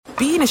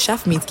being a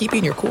chef means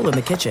keeping your cool in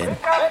the kitchen.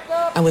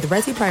 And with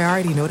Resi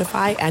Priority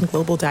Notify and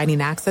Global Dining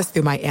Access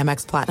through my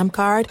Amex Platinum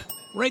card,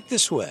 Right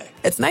this way.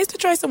 it's nice to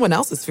try someone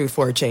else's food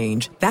for a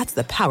change. That's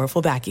the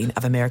powerful backing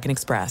of American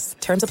Express.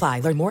 Terms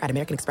apply. Learn more at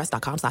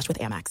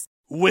americanexpress.com/withAmex.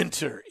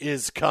 Winter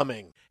is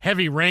coming.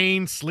 Heavy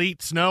rain,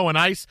 sleet, snow, and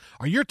ice.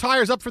 Are your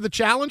tires up for the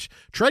challenge?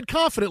 Tread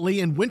confidently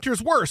in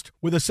winter's worst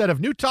with a set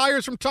of new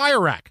tires from Tire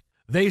Rack.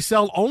 They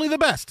sell only the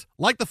best,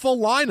 like the full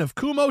line of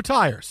Kumho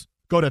tires.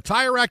 Go to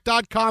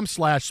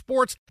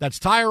TireRack.com/sports. That's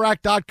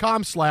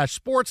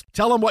TireRack.com/sports.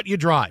 Tell them what you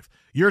drive.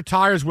 Your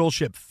tires will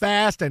ship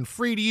fast and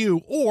free to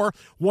you or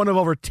one of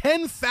over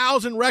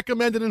 10,000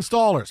 recommended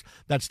installers.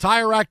 That's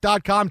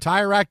TireRack.com,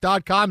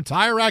 TireRack.com,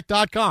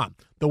 TireRack.com.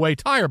 The way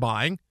tire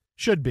buying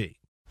should be.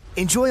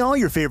 Enjoy all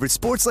your favorite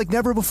sports like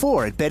never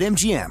before at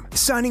BetMGM.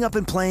 Signing up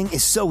and playing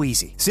is so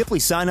easy. Simply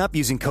sign up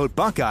using code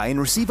Buckeye and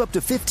receive up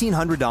to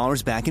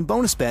 $1,500 back in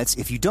bonus bets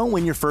if you don't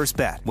win your first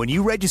bet. When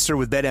you register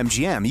with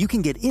BetMGM, you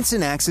can get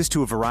instant access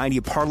to a variety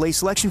of parlay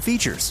selection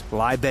features,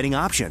 live betting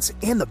options,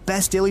 and the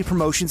best daily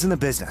promotions in the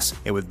business.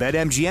 And with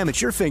BetMGM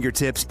at your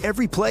fingertips,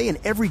 every play and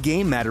every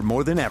game matter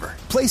more than ever.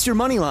 Place your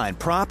moneyline,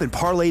 prop, and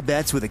parlay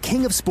bets with the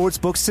king of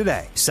sportsbooks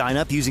today. Sign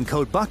up using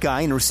code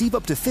Buckeye and receive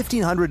up to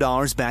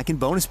 $1,500 back in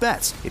bonus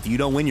bets if you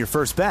don't win your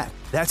first bet.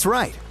 That's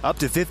right, up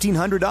to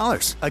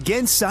 $1,500.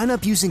 Again, sign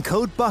up using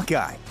code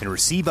Buckeye and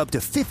receive up to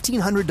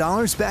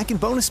 $1,500 back in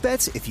bonus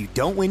bets if you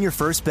don't win your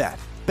first bet.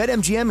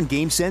 BetMGM and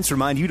GameSense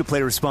remind you to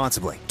play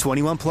responsibly.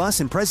 21 plus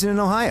and present in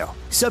Ohio.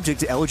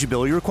 Subject to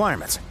eligibility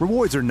requirements.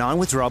 Rewards are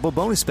non-withdrawable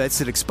bonus bets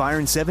that expire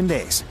in 7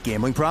 days.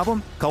 Gambling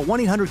problem? Call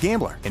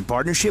 1-800-GAMBLER in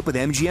partnership with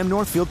MGM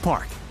Northfield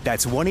Park.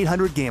 That's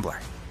 1-800-GAMBLER.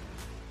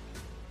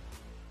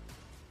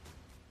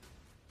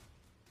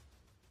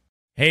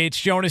 Hey,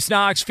 it's Jonas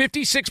Knox.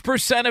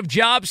 56% of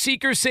job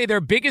seekers say their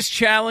biggest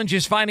challenge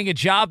is finding a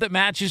job that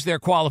matches their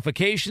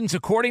qualifications,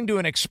 according to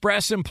an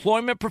Express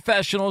Employment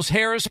Professionals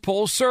Harris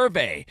Poll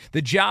survey.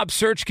 The job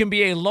search can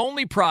be a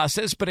lonely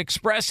process, but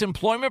Express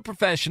Employment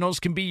Professionals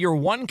can be your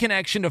one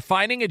connection to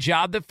finding a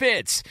job that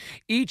fits.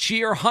 Each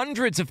year,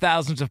 hundreds of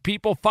thousands of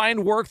people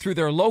find work through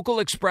their local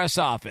Express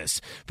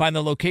office. Find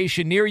the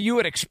location near you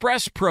at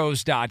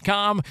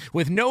expresspros.com.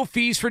 With no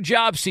fees for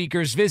job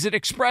seekers, visit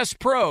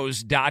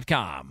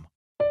expresspros.com.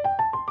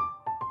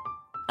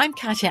 I'm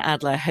Katya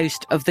Adler,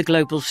 host of The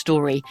Global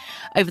Story.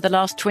 Over the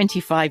last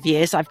 25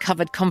 years, I've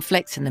covered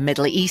conflicts in the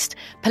Middle East,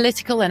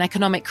 political and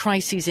economic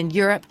crises in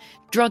Europe,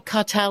 drug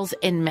cartels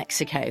in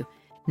Mexico.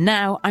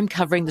 Now I'm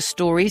covering the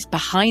stories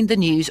behind the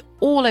news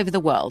all over the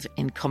world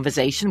in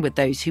conversation with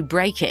those who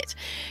break it.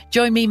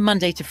 Join me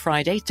Monday to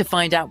Friday to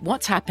find out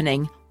what's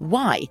happening,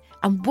 why,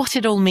 and what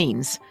it all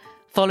means.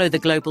 Follow The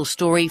Global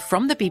Story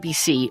from the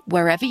BBC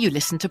wherever you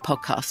listen to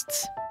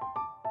podcasts.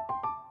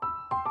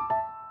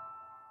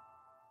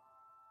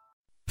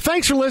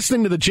 Thanks for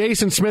listening to the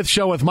Jason Smith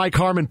Show with Mike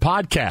Harmon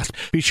podcast.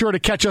 Be sure to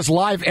catch us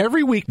live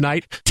every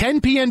weeknight, 10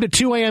 p.m. to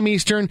 2 a.m.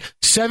 Eastern,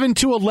 7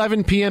 to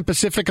 11 p.m.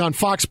 Pacific on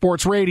Fox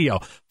Sports Radio.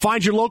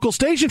 Find your local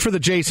station for the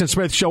Jason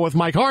Smith Show with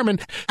Mike Harmon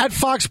at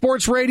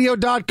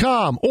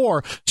foxsportsradio.com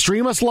or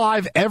stream us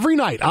live every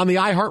night on the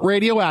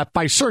iHeartRadio app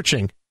by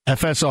searching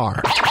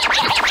FSR. Now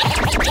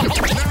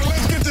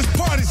let's get this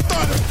party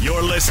started.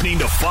 You're listening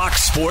to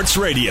Fox Sports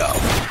Radio.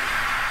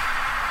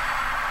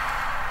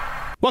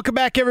 Welcome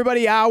back,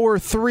 everybody. Hour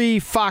 3,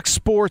 Fox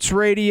Sports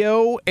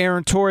Radio.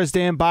 Aaron Torres,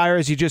 Dan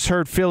Byers, you just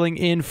heard filling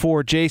in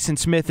for Jason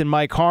Smith and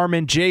Mike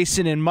Harmon.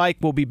 Jason and Mike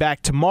will be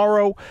back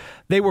tomorrow.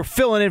 They were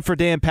filling in for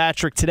Dan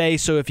Patrick today,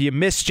 so if you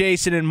miss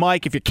Jason and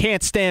Mike, if you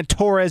can't stand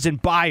Torres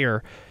and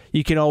Byer,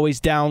 you can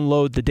always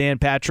download the Dan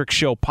Patrick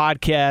Show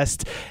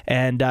podcast,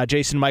 and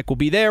Jason and Mike will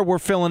be there. We're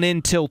filling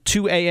in till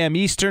 2 a.m.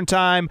 Eastern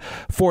Time.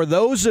 For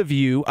those of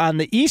you on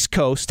the East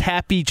Coast,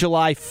 happy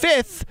July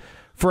 5th.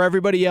 For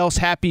everybody else,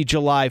 happy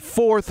July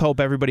 4th.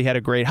 Hope everybody had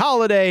a great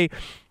holiday,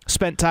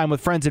 spent time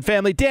with friends and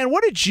family. Dan,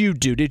 what did you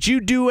do? Did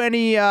you do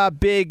any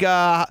big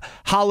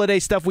holiday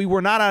stuff? We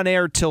were not on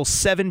air till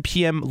 7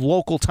 p.m.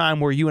 local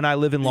time where you and I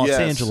live in Los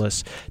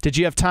Angeles. Did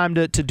you have time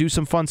to do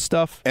some fun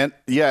stuff? And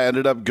yeah, I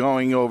ended up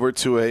going over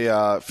to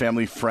a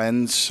family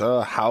friend's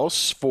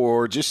house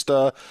for just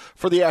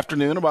for the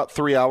afternoon, about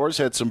 3 hours.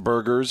 Had some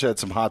burgers, had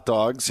some hot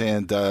dogs,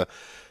 and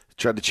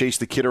tried to chase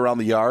the kid around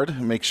the yard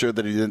and make sure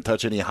that he didn't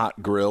touch any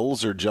hot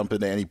grills or jump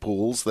into any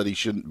pools that he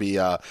shouldn't be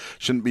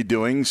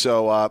doing.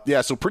 So,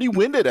 so pretty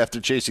winded after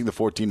chasing the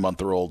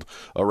 14-month-old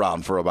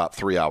around for about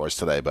 3 hours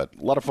today, but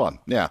a lot of fun.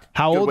 Yeah.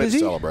 How old is he?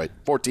 Celebrate.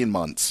 14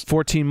 months.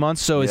 14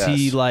 months. So is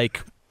he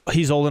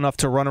he's old enough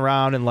to run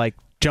around and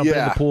jump in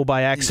the pool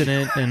by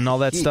accident and all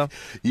that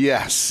stuff?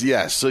 Yes.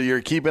 So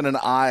you're keeping an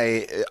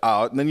eye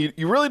out, and then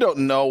you really don't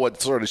know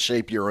what sort of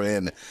shape you're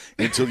in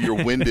until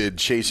you're winded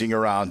chasing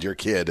around your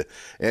kid.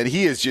 And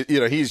he is just,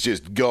 he's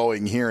just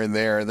going here and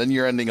there, and then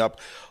you're ending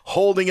up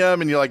holding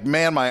them, and you're like,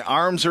 man, my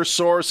arms are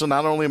sore, so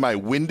not only am I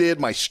winded,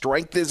 my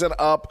strength isn't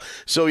up.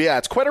 So, yeah,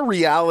 it's quite a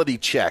reality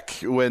check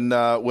when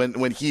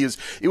he is.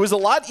 It was a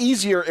lot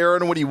easier,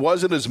 Aaron, when he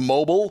wasn't as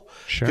mobile,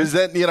 because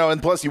then,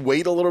 and plus you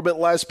weight a little bit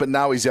less, but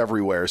now he's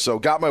everywhere. So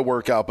got my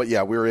workout, but,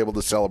 yeah, we were able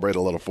to celebrate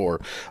a little for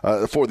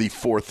the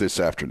 4th this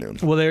afternoon.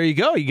 Well, there you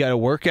go. You got a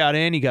workout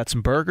in, you got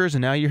some burgers,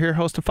 and now you're here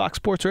hosting Fox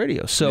Sports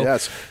Radio. So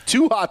yes,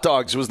 2 hot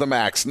dogs was the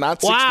max,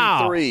 not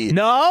 63.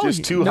 No,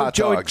 just 2 hot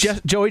dogs.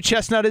 Joey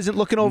Chestnut isn't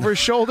looking over his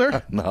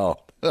shoulder. No.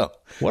 What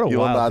a you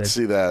will wild not day.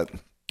 see that.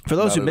 For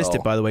those Not who at missed all.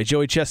 it, by the way,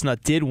 Joey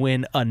Chestnut did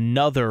win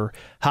another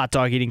hot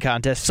dog eating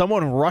contest.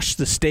 Someone rushed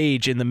the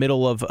stage in the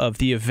middle of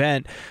the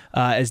event.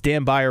 As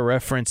Dan Beyer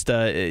referenced,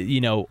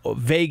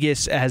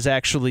 Vegas has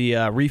actually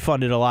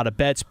refunded a lot of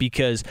bets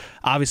because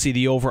obviously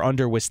the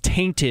over-under was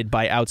tainted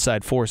by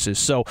outside forces.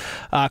 So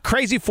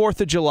crazy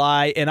 4th of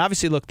July. And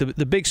obviously, look,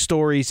 the big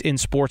stories in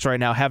sports right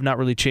now have not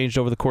really changed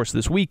over the course of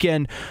this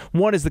weekend.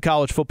 One is the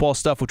college football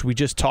stuff, which we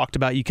just talked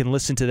about. You can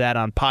listen to that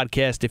on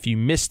podcast if you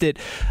missed it.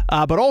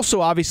 But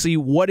also, obviously,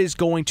 what is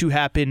going to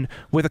happen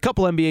with a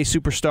couple NBA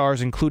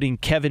superstars, including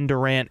Kevin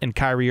Durant and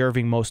Kyrie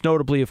Irving, most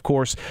notably, of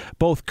course,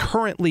 both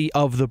currently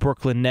of the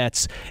Brooklyn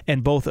Nets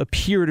and both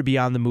appear to be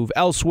on the move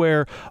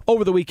elsewhere.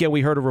 Over the weekend,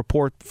 we heard a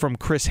report from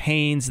Chris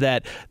Haynes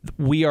that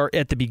we are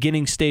at the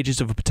beginning stages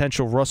of a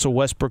potential Russell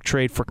Westbrook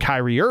trade for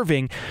Kyrie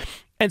Irving.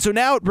 And so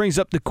now it brings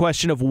up the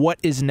question of what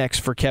is next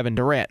for Kevin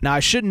Durant. Now,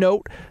 I should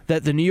note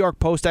that the New York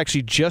Post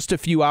actually just a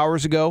few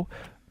hours ago,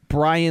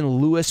 Brian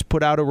Lewis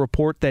put out a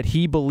report that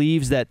he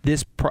believes that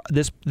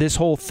this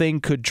whole thing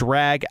could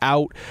drag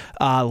out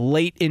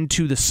late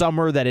into the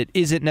summer, that it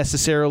isn't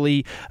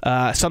necessarily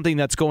something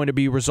that's going to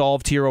be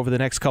resolved here over the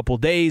next couple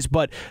days,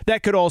 but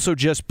that could also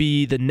just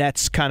be the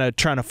Nets kind of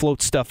trying to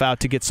float stuff out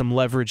to get some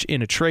leverage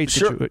in a trade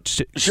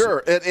situation.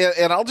 Sure,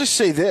 and I'll just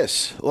say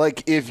this.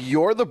 Like, if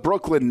you're the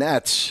Brooklyn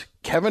Nets,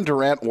 Kevin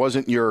Durant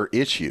wasn't your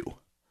issue.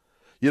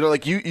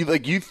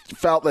 You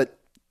felt that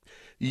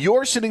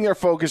you're sitting there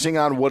focusing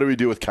on what do we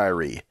do with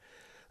Kyrie.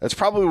 That's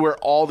probably where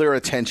all their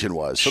attention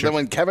was. So then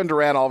when Kevin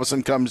Durant all of a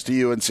sudden comes to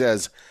you and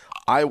says,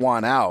 I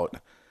want out,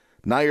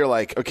 now you're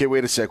like, okay,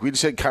 wait a sec. We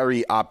just had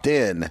Kyrie opt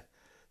in.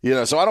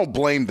 So I don't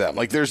blame them.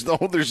 Like, there is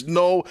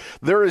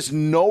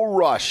no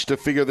rush to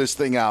figure this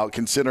thing out,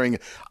 considering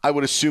I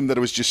would assume that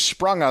it was just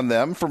sprung on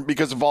them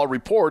because of all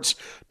reports.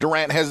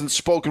 Durant hasn't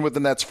spoken with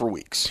the Nets for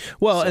weeks.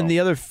 Well, and the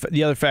other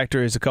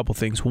factor is a couple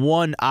things.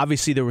 One,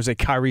 obviously there was a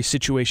Kyrie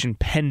situation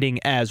pending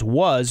as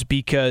was,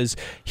 because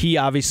he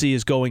obviously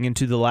is going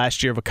into the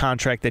last year of a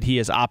contract that he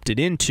has opted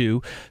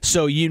into.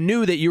 So you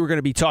knew that you were going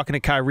to be talking to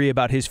Kyrie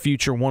about his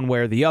future one way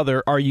or the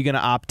other. Are you going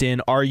to opt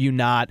in? Are you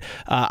not?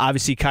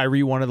 Obviously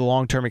Kyrie wanted the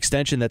long-term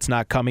extension that's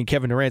not coming.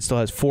 Kevin Durant still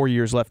has 4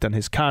 years left on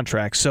his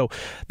contract. So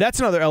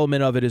that's another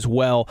element of it as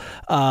well.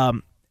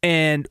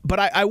 But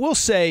I will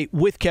say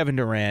with Kevin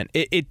Durant,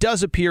 it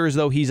does appear as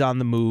though he's on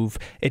the move.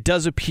 It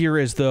does appear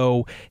as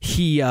though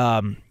he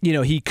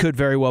could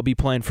very well be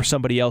playing for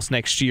somebody else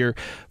next year.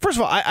 First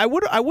of all,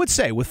 I would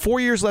say with 4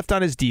 years left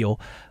on his deal,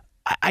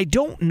 I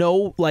don't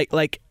know,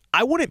 like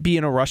I wouldn't be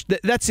in a rush.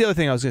 That's the other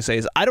thing I was going to say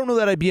is I don't know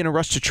that I'd be in a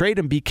rush to trade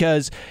him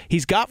because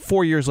he's got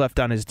 4 years left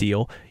on his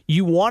deal.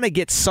 You want to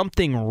get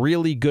something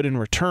really good in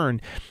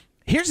return.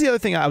 Here's the other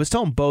thing. I was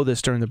telling Bo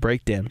this during the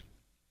breakdown.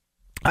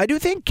 I do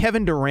think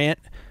Kevin Durant,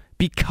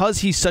 because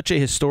he's such a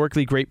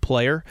historically great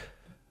player,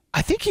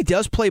 I think he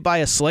does play by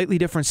a slightly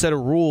different set of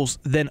rules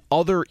than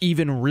other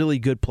even really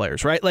good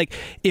players, right? Like,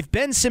 if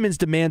Ben Simmons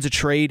demands a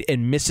trade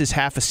and misses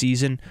half a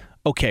season,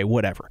 okay,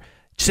 whatever.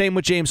 Same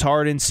with James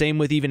Harden, same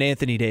with even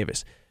Anthony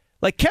Davis.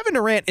 Like, Kevin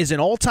Durant is an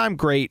all-time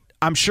great.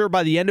 I'm sure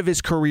by the end of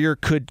his career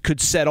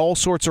could set all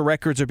sorts of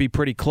records or be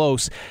pretty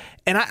close.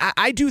 And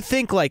I do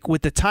think, like,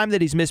 with the time that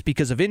he's missed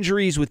because of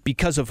injuries,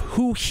 because of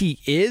who he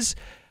is,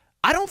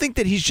 I don't think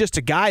that he's just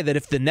a guy that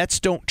if the Nets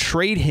don't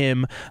trade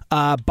him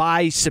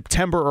by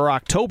September or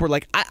October,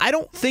 like, I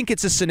don't think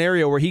it's a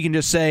scenario where he can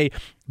just say,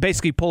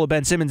 basically pull a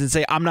Ben Simmons and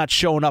say, I'm not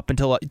showing up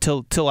until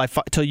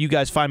you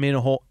guys find me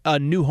a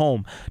new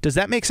home. Does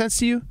that make sense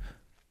to you?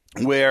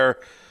 Where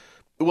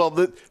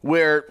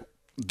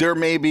there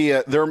may be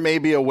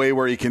a way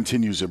where he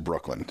continues in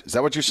Brooklyn. Is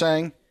that what you're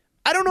saying?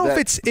 I don't know if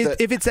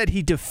it's that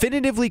he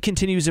definitively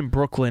continues in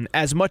Brooklyn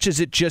as much as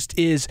it just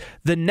is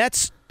the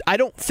Nets, I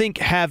don't think,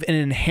 have an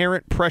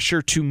inherent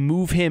pressure to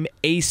move him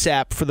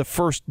ASAP for the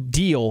first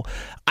deal.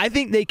 I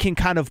think they can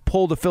kind of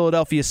pull the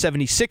Philadelphia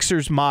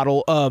 76ers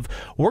model of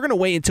we're going to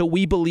wait until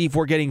we believe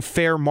we're getting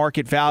fair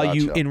market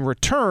value in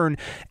return.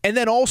 And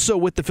then also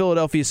with the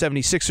Philadelphia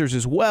 76ers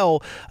as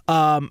well,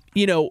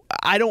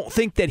 I don't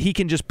think that he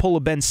can just pull a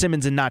Ben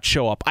Simmons and not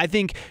show up. I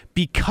think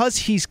because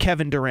he's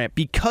Kevin Durant,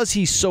 because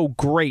he's so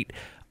great,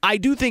 I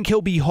do think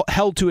he'll be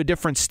held to a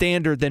different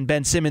standard than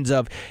Ben Simmons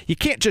of, you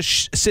can't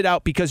just sit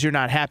out because you're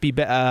not happy,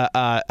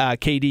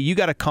 KD. You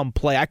got to come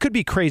play. I could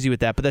be crazy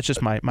with that, but that's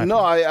just my No,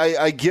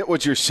 I get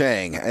what you're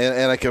saying,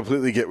 and I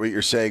completely get what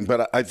you're saying,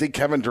 but I think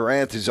Kevin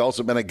Durant has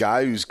also been a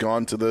guy who's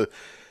gone to the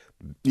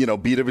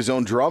beat of his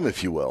own drum,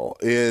 if you will,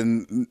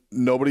 and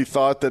nobody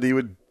thought that he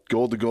would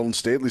go to Golden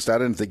State. At least I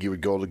didn't think he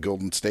would go to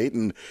Golden State,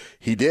 and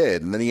he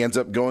did. And then he ends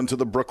up going to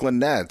the Brooklyn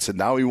Nets, and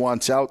now he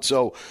wants out.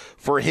 So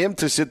for him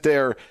to sit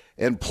there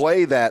and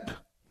play that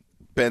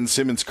Ben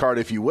Simmons card,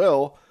 if you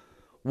will,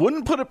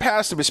 wouldn't put it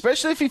past him,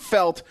 especially if he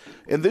felt,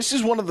 and this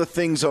is one of the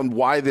things on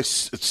why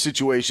this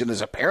situation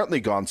has apparently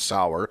gone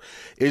sour,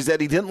 is that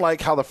he didn't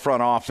like how the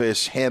front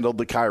office handled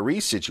the Kyrie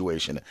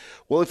situation.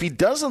 Well, if he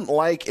doesn't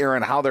like,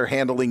 Aaron, how they're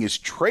handling his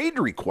trade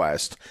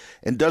request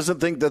and doesn't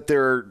think that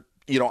they're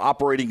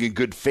operating in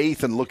good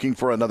faith and looking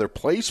for another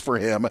place for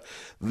him,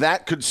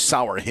 that could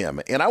sour him.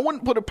 And I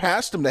wouldn't put it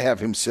past him to have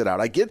him sit out.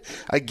 I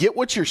get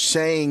what you're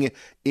saying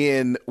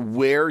in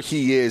where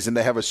he is, and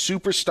to have a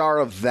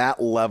superstar of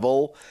that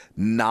level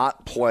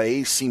not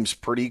play seems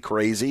pretty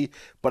crazy.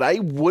 But I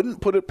wouldn't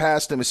put it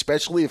past him,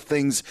 especially if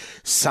things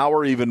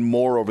sour even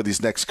more over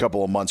these next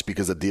couple of months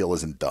because the deal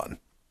isn't done.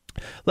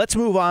 Let's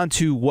move on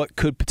to what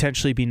could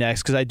potentially be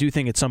next, because I do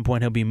think at some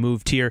point he'll be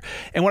moved here.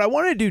 And what I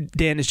want to do,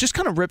 Dan, is just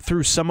kind of rip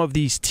through some of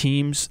these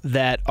teams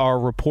that are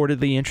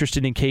reportedly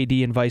interested in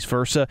KD and vice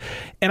versa.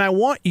 And I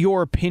want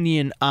your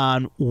opinion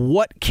on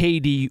what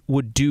KD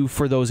would do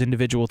for those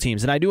individual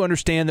teams. And I do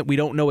understand that we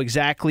don't know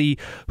exactly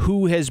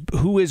who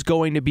is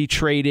going to be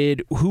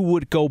traded, who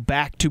would go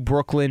back to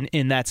Brooklyn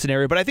in that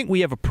scenario. But I think we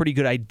have a pretty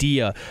good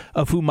idea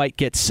of who might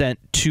get sent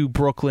to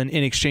Brooklyn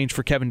in exchange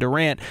for Kevin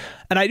Durant.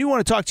 And I do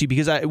want to talk to you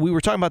because we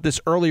were talking about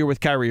this earlier with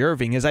Kyrie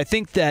Irving, is I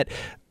think that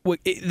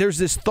there's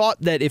this thought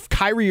that if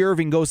Kyrie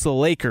Irving goes to the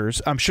Lakers,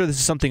 I'm sure this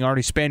is something Arnie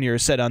Spanier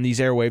has said on these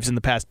airwaves in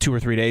the past 2 or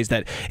 3 days,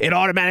 that it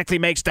automatically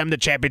makes them the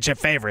championship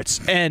favorites.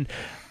 And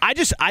I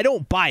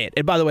don't buy it.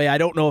 And by the way, I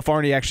don't know if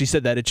Arnie actually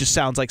said that. It just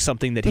sounds like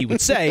something that he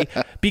would say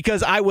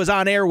because I was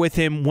on air with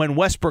him when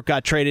Westbrook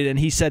got traded, and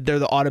he said they're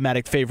the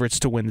automatic favorites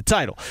to win the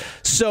title.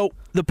 So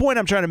the point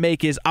I'm trying to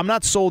make is I'm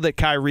not sold that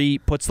Kyrie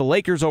puts the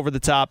Lakers over the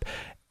top,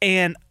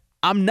 and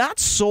I'm not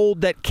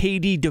sold that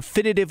KD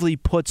definitively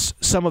puts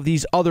some of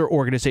these other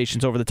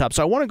organizations over the top.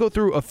 So I want to go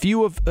through a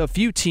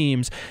few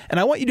teams, and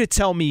I want you to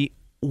tell me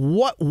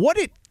what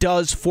it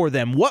does for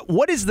them.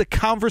 What is the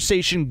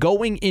conversation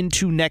going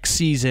into next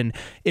season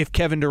if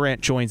Kevin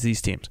Durant joins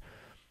these teams?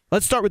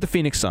 Let's start with the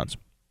Phoenix Suns.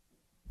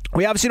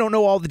 We obviously don't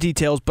know all the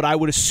details, but I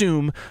would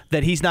assume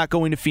that he's not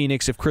going to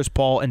Phoenix if Chris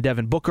Paul and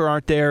Devin Booker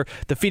aren't there.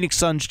 The Phoenix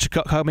Suns,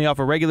 coming off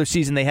a regular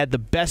season, they had the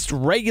best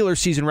regular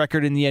season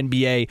record in the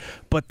NBA,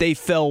 but they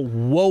fell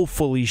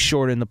woefully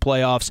short in the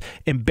playoffs,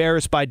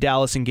 embarrassed by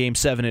Dallas in Game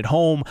 7 at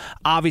home.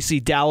 Obviously,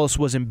 Dallas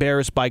was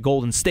embarrassed by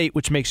Golden State,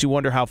 which makes you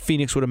wonder how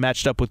Phoenix would have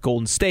matched up with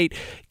Golden State.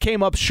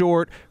 Came up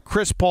short.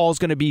 Chris Paul is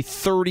going to be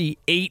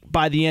 38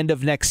 by the end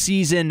of next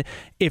season.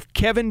 If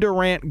Kevin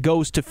Durant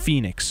goes to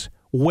Phoenix,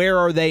 where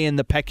are they in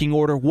the pecking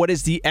order? What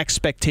is the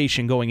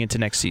expectation going into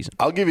next season?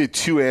 I'll give you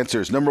 2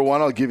 answers. Number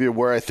 1, I'll give you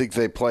where I think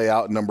they play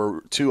out.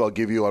 Number 2, I'll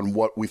give you on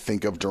what we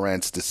think of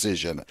Durant's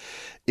decision.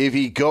 If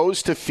he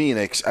goes to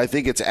Phoenix, I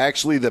think it's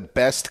actually the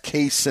best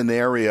case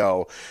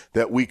scenario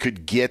that we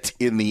could get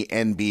in the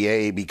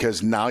NBA,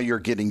 because now you're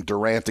getting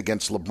Durant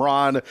against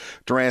LeBron,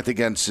 Durant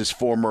against his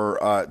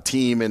former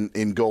team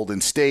in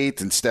Golden State,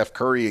 and Steph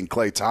Curry and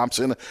Klay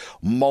Thompson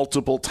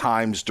multiple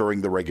times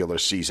during the regular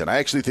season. I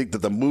actually think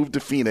that the move to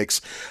Phoenix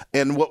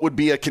and what would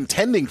be a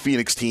contending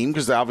Phoenix team,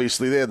 because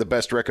obviously they have the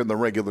best record in the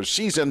regular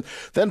season,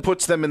 then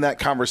puts them in that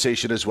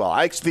conversation as well.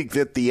 I think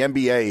that the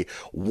NBA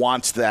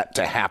wants that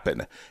to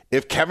happen.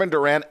 If Kevin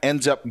Durant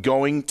ends up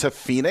going to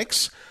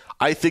Phoenix,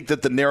 I think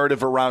that the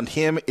narrative around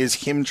him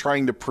is him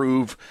trying to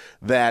prove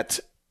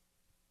that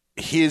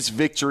his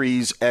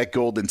victories at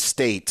Golden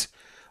State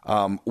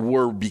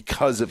were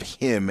because of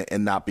him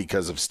and not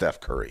because of Steph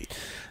Curry.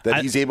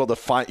 That he's able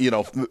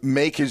to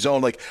make his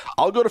own, like,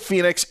 I'll go to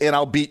Phoenix and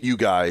I'll beat you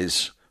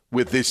guys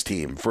with this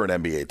team for an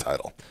NBA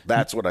title.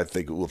 That's what I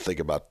think we'll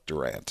think about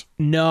Durant.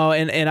 No,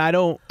 and I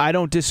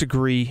don't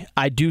disagree.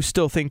 I do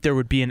still think there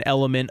would be an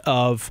element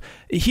of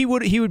he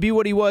would be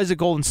what he was at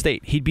Golden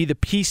State. He'd be the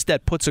piece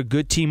that puts a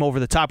good team over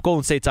the top.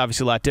 Golden State's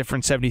obviously a lot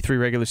different. 73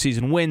 regular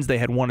season wins. They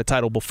had won a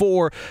title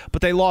before,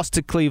 but they lost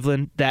to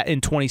Cleveland that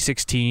in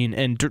 2016.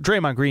 And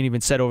Draymond Green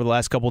even said over the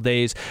last couple of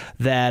days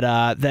that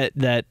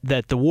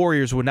that the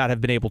Warriors would not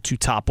have been able to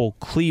topple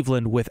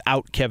Cleveland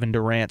without Kevin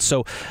Durant.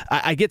 So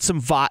I get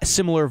some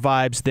similar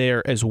vibes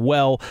there as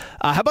well.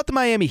 How about the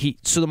Miami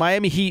Heat? So the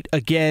Miami Heat,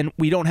 again,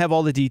 we don't have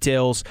all the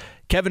details.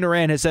 Kevin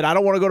Durant has said, I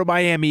don't want to go to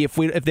Miami if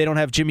they don't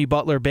have Jimmy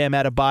Butler, Bam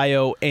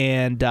Adebayo,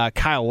 and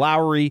Kyle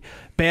Lowry.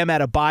 Bam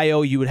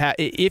Adebayo, you would have,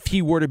 if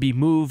he were to be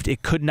moved,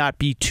 it could not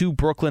be to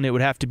Brooklyn. It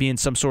would have to be in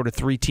some sort of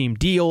 3-team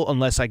deal,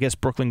 unless I guess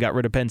Brooklyn got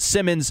rid of Ben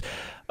Simmons.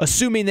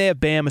 Assuming they have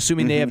Bam,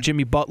 assuming they have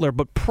Jimmy Butler,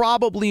 but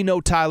probably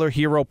no Tyler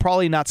Hero,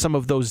 probably not some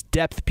of those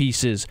depth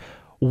pieces.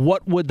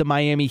 What would the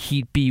Miami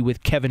Heat be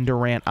with Kevin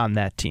Durant on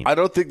that team? I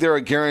don't think they're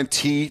a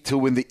guarantee to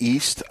win the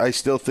East. I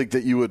still think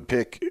that you would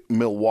pick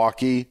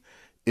Milwaukee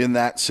in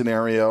that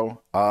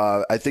scenario.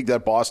 I think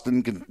that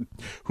Boston can,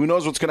 who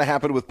knows what's going to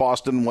happen with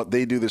Boston, what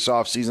they do this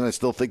offseason. I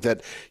still think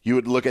that you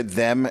would look at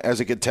them as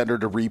a contender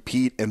to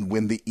repeat and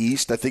win the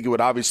East. I think it would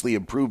obviously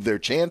improve their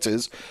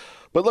chances.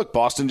 But look,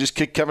 Boston just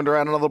kicked Kevin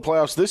Durant out of the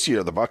playoffs this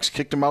year. The Bucks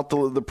kicked him out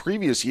the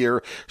previous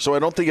year, so I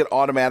don't think it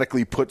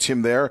automatically puts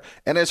him there.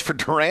 And as for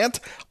Durant,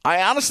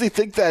 I honestly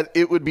think that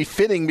it would be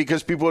fitting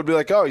because people would be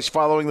like, oh, he's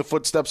following the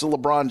footsteps of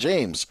LeBron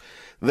James.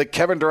 The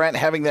Kevin Durant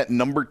having that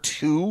number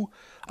 2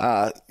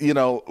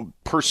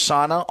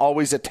 persona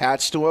always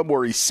attached to him,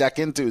 where he's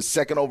second to his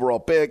second overall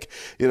pick,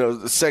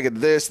 second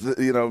this,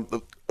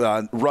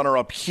 runner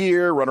up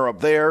here, runner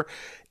up there.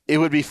 It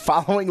would be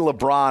following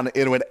LeBron.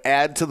 It would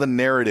add to the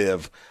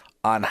narrative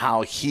on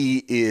how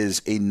he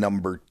is a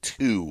number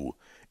 2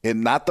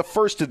 and not the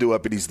first to do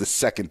it, but he's the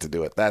second to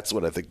do it. That's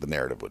what I think the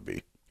narrative would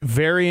be.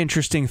 Very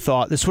interesting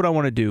thought. This is what I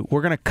want to do.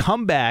 We're going to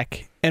come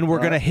back, and we're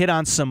going to hit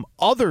on some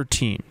other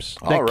teams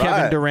that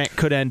Kevin Durant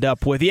could end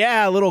up with.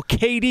 Yeah, a little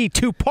KD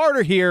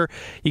two-parter here.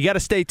 You got to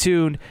stay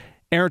tuned.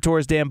 Aaron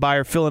Torres, Dan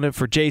Byer filling in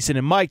for Jason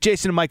and Mike.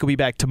 Jason and Mike will be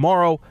back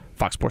tomorrow.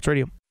 Fox Sports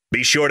Radio.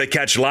 Be sure to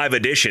catch live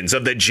editions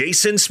of The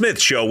Jason Smith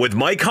Show with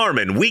Mike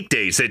Harmon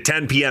weekdays at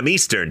 10 p.m.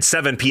 Eastern,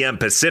 7 p.m.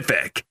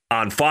 Pacific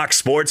on Fox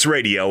Sports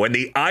Radio and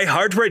the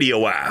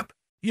iHeartRadio app.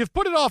 You've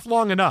put it off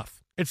long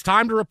enough. It's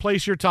time to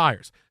replace your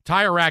tires.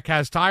 Tire Rack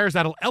has tires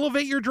that'll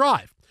elevate your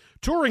drive.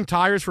 Touring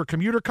tires for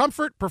commuter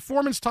comfort,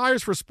 performance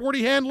tires for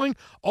sporty handling,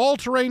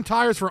 all-terrain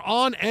tires for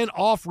on- and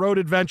off-road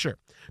adventure.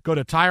 Go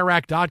to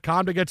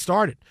TireRack.com to get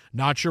started.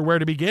 Not sure where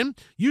to begin?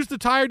 Use the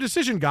Tire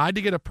Decision Guide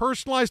to get a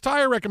personalized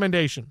tire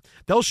recommendation.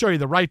 They'll show you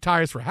the right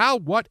tires for how,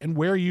 what, and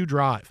where you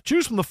drive.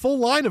 Choose from the full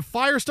line of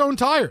Firestone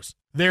tires.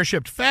 They're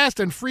shipped fast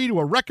and free to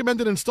a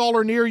recommended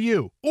installer near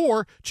you.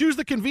 Or choose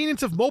the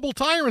convenience of mobile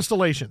tire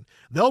installation.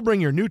 They'll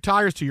bring your new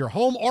tires to your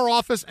home or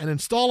office and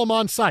install them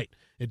on site.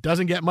 It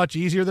doesn't get much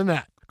easier than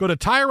that. Go to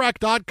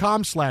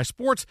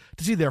TireRack.com/sports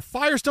to see their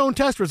Firestone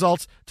test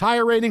results,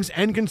 tire ratings,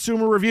 and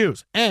consumer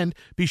reviews. And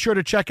be sure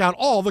to check out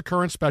all the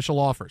current special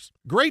offers.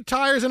 Great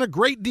tires and a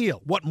great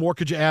deal. What more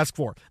could you ask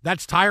for?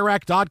 That's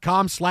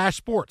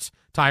TireRack.com/sports.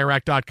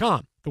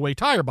 TireRack.com, the way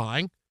tire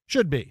buying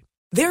should be.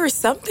 There are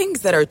some things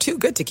that are too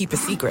good to keep a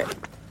secret.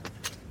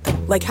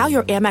 Like how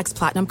your Amex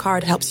Platinum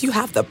card helps you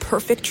have the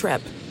perfect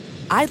trip.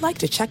 I'd like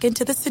to check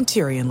into the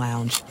Centurion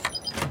Lounge.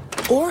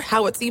 Or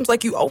how it seems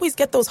like you always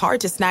get those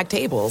hard-to-snag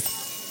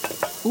tables.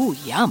 Ooh,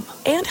 yum.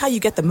 And how you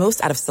get the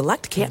most out of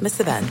select can't-miss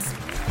events.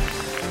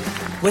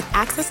 With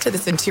access to the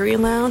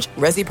Centurion Lounge,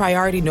 Resi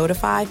Priority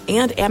Notified,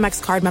 and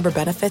Amex card member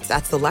benefits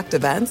at select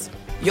events,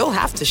 you'll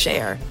have to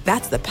share.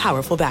 That's the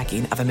powerful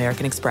backing of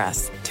American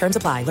Express. Terms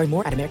apply. Learn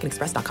more at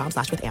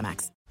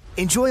americanexpress.com/withAmex.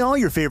 Enjoy all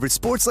your favorite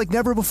sports like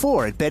never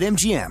before at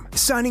BetMGM.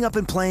 Signing up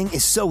and playing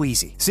is so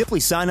easy.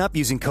 Simply sign up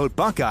using code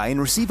Buckeye and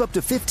receive up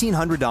to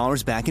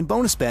 $1,500 back in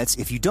bonus bets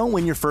if you don't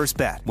win your first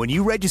bet. When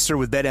you register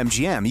with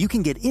BetMGM, you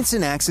can get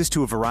instant access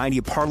to a variety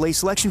of parlay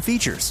selection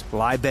features,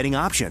 live betting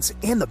options,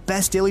 and the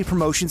best daily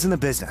promotions in the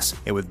business.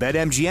 And with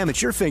BetMGM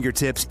at your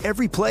fingertips,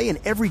 every play and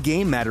every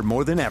game matter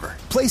more than ever.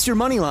 Place your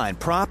moneyline,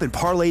 prop, and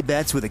parlay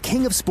bets with the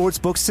king of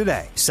sportsbooks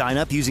today. Sign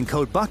up using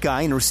code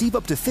Buckeye and receive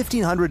up to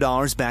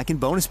 $1,500 back in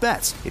bonus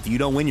bets if you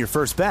don't win your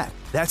first bet.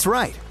 That's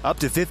right, up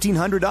to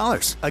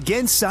 $1,500.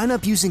 Again, sign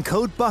up using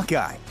code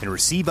Buckeye and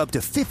receive up to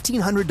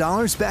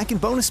 $1,500 back in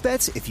bonus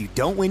bets if you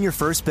don't win your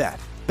first bet.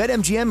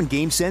 BetMGM and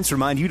GameSense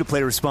remind you to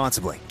play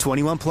responsibly.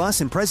 21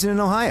 plus and present in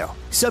Ohio.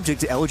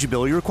 Subject to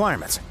eligibility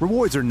requirements.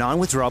 Rewards are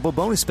non-withdrawable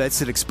bonus bets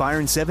that expire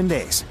in 7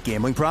 days.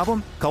 Gambling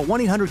problem? Call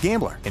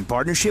 1-800-GAMBLER in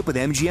partnership with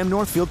MGM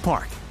Northfield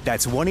Park.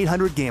 That's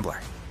 1-800-GAMBLER.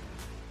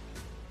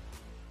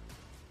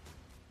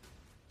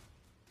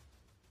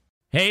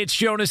 Hey, it's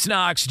Jonas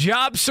Knox.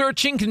 Job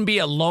searching can be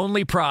a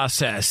lonely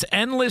process.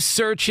 Endless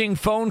searching,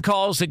 phone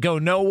calls that go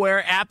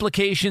nowhere,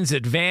 applications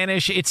that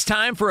vanish. It's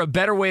time for a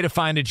better way to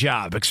find a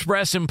job.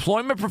 Express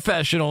Employment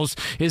Professionals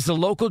is the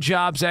local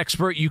jobs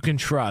expert you can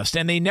trust,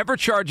 and they never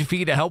charge a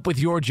fee to help with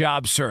your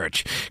job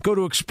search. Go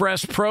to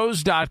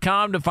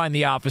expresspros.com to find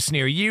the office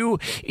near you.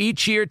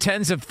 Each year,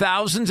 tens of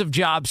thousands of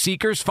job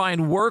seekers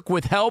find work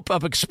with help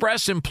of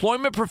Express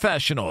Employment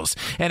Professionals,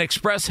 and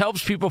Express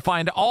helps people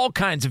find all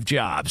kinds of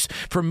jobs,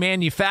 from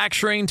manufacturing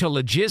to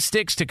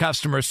logistics to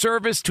customer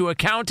service to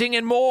accounting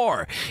and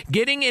more.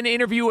 Getting an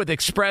interview with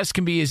Express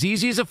can be as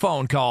easy as a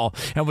phone call,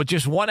 and with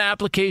just one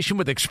application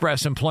with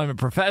Express Employment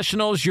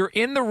Professionals, you're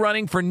in the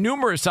running for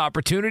numerous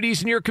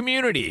opportunities in your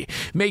community.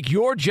 Make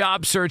your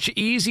job search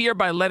easier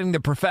by letting the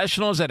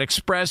professionals at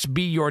Express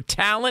be your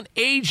talent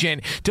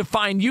agent to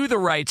find you the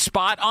right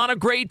spot on a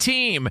great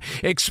team.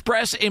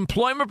 Express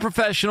Employment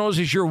Professionals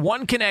is your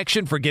one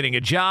connection for getting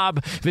a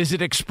job.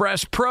 Visit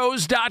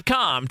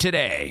expresspros.com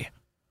today.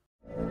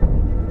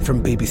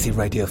 From BBC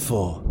Radio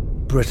 4,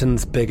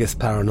 Britain's biggest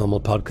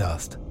paranormal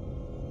podcast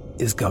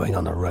is going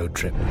on a road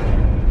trip.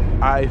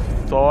 I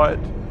thought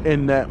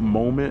in that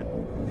moment,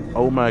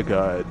 oh my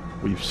God,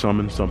 we've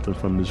summoned something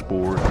from this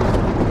board.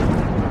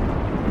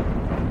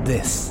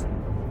 This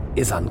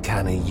is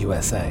Uncanny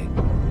USA.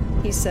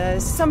 He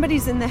says,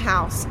 somebody's in the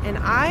house, and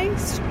I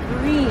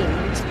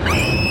screamed.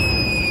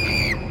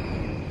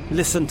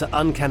 Listen to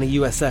Uncanny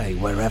USA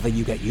wherever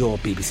you get your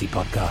BBC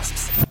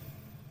podcasts,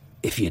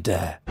 if you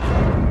dare.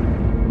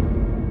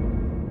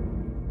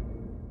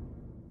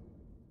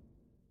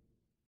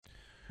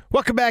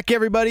 Welcome back,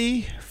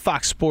 everybody.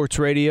 Fox Sports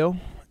Radio.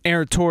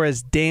 Aaron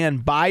Torres, Dan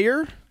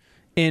Beyer,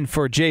 in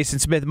for Jason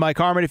Smith and Mike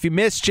Harmon. If you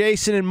missed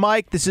Jason and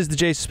Mike, this is the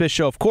Jason Smith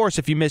Show. Of course,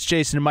 if you missed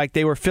Jason and Mike,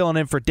 they were filling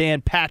in for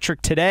Dan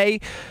Patrick today.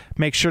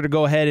 Make sure to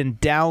go ahead and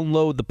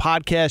download the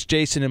podcast.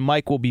 Jason and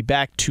Mike will be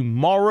back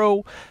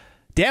tomorrow.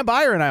 Dan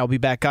Beyer and I will be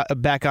back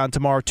on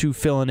tomorrow, too,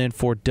 filling in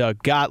for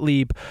Doug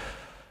Gottlieb.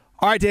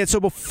 All right, Dan, so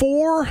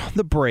before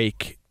the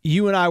break,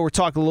 you and I were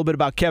talking a little bit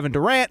about Kevin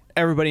Durant.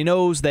 Everybody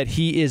knows that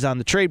he is on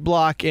the trade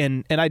block,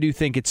 and I do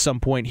think at some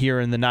point here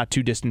in the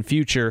not-too-distant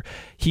future,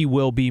 he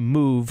will be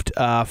moved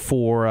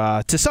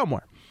to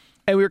somewhere.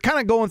 And we were kind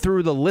of going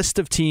through the list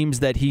of teams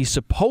that he's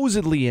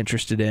supposedly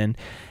interested in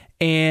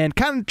and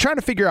kind of trying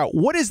to figure out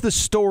what is the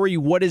story,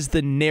 what is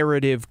the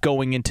narrative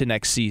going into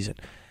next season.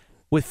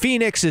 With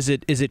Phoenix, is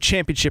it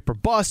championship or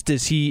bust?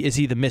 Is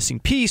he the missing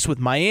piece? With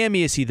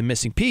Miami, is he the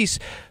missing piece?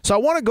 So I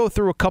want to go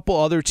through a couple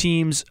other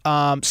teams,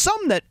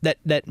 some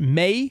that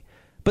may,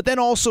 but then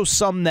also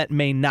some that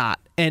may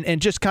not,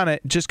 and just kind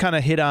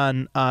of hit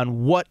on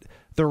what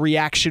the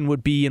reaction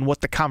would be and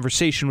what the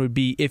conversation would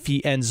be if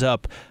he ends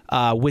up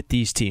with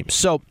these teams.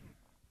 So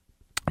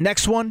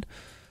next one,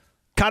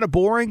 kind of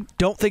boring.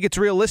 Don't think it's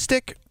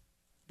realistic.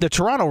 The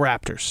Toronto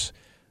Raptors.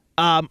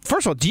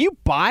 First of all, do you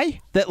buy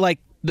that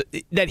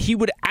that he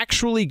would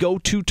actually go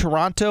to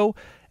Toronto?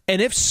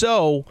 And if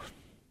so,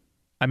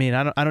 I mean,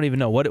 I don't even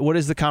know. What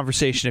is the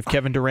conversation if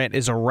Kevin Durant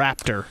is a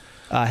Raptor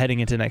heading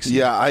into next season?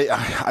 Yeah,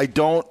 I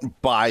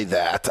don't buy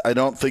that. I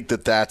don't think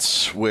that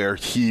that's where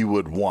he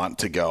would want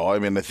to go. I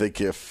mean, I think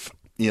if,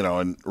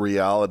 in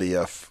reality,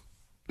 if,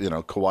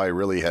 Kawhi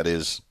really had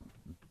his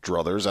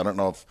druthers, I don't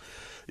know if,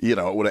 it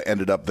would have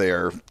ended up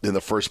there in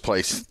the first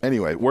place.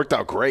 Anyway, it worked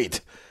out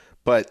great.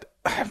 But,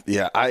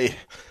 yeah,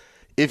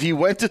 if he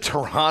went to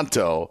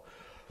Toronto,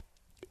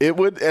 it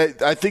would.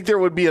 I think there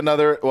would be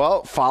another.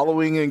 Well,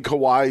 following in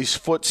Kawhi's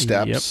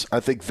footsteps, yep. I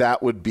think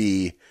that would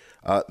be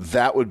a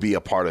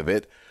part of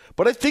it.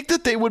 But I think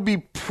that they would be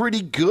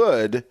pretty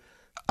good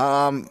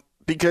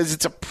because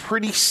it's a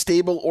pretty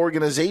stable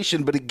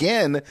organization. But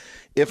again,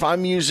 if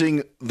I'm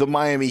using the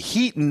Miami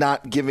Heat,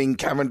 not giving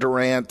Kevin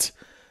Durant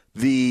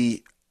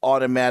the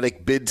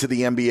automatic bid to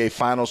the NBA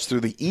Finals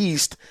through the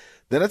East,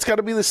 then it's got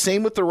to be the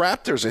same with the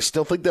Raptors. I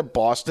still think that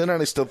Boston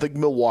and I still think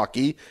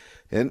Milwaukee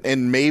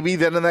and maybe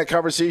then in that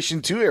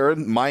conversation too,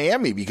 Aaron,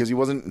 Miami, because he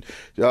wasn't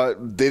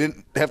they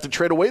didn't have to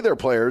trade away their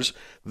players.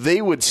 They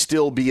would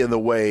still be in the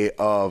way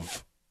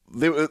of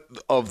the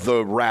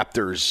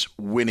Raptors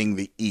winning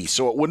the East.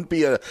 So it wouldn't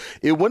be a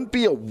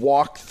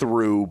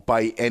walkthrough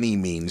by any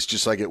means,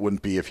 just like it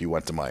wouldn't be if he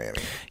went to Miami.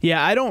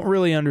 Yeah, I don't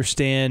really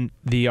understand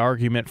the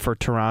argument for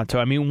Toronto.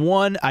 I mean,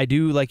 one, I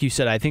do, like you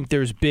said, I think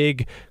there's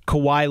big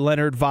Kawhi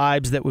Leonard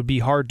vibes that would be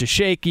hard to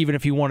shake. Even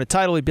if he won a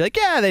title, he'd be like,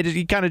 yeah,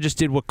 he kind of just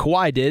did what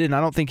Kawhi did, and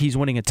I don't think he's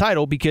winning a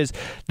title because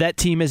that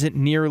team isn't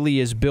nearly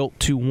as built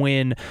to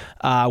win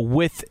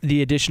with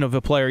the addition of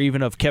a player,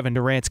 even of Kevin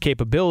Durant's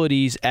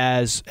capabilities,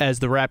 as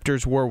the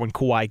Raptors were when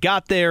Kawhi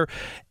got there.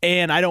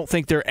 And I don't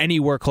think they're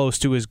anywhere close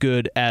to as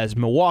good as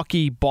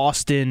Milwaukee,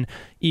 Boston,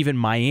 even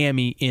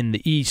Miami in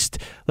the East.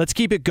 Let's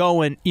keep it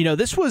going.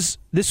 This was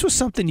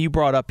something you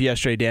brought up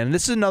yesterday, Dan, and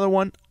this is another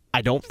one.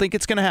 I don't think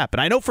it's going to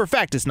happen. I know for a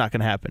fact it's not going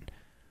to happen.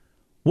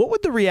 What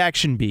would the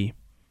reaction be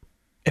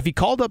if he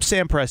called up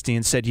Sam Presti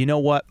and said, you know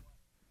what?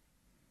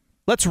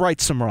 Let's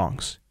right some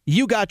wrongs.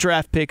 You got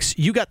draft picks.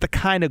 You got the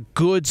kind of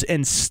goods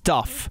and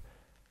stuff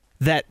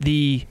that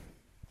the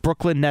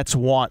Brooklyn Nets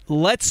want.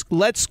 Let's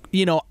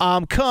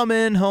I'm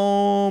coming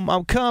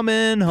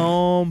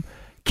home.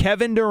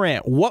 Kevin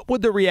Durant, what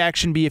would the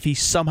reaction be if he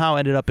somehow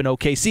ended up in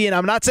OKC? And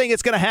I'm not saying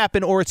it's going to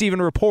happen or it's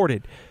even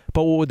reported,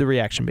 but what would the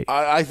reaction be?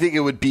 I think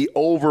it would be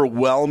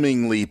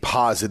overwhelmingly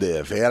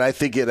positive, and I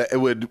think it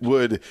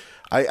would.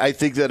 I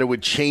think that it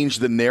would change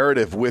the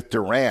narrative with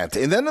Durant,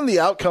 and then in the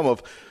outcome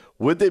of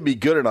would they be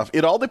good enough?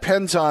 It all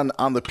depends on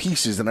the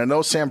pieces, and I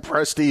know Sam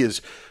Presti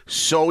is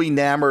so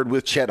enamored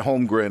with Chet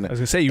Holmgren. I was going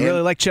to say, you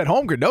really like Chet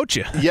Holmgren, don't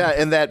you? Yeah,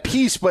 and that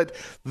piece, but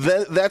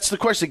that's the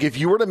question. If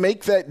you were to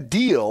make that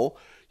deal,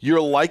 you're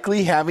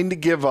likely having to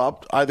give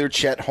up either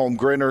Chet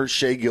Holmgren or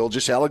Shai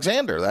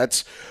Gilgeous-Alexander.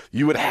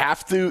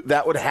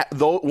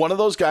 One of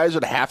those guys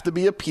would have to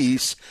be a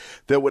piece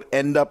that would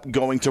end up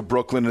going to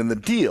Brooklyn in the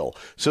deal.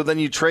 So then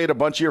you trade a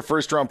bunch of your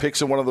first-round picks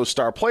and one of those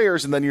star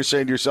players, and then you're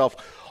saying to yourself,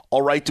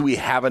 all right, do we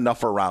have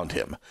enough around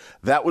him?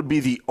 That would be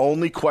the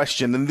only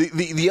question. And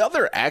the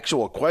other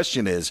actual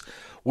question is,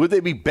 would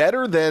they be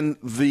better than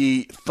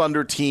the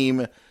Thunder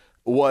team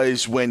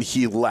was when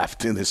he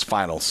left in his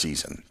final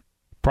season?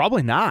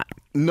 Probably not.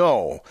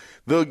 No.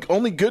 The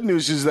only good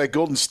news is that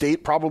Golden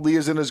State probably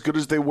isn't as good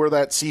as they were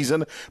that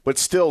season, but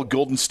still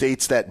Golden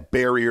State's that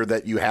barrier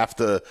that you have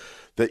to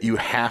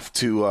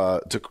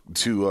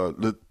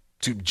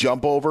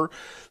jump over.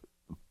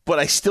 But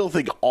I still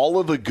think all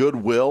of the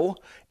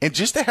goodwill and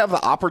just to have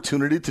the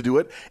opportunity to do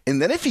it,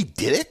 and then if he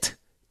did it,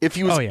 if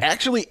he was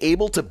actually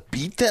able to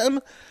beat them,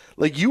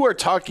 like you are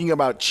talking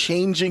about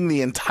changing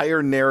the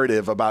entire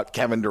narrative about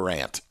Kevin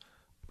Durant.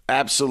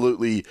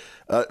 absolutely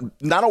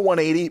not a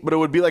 180, but it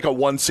would be like a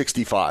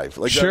 165.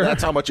 Like sure.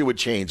 That's how much it would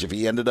change if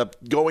he ended up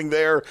going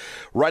there,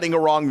 righting a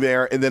wrong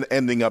there, and then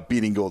ending up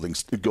beating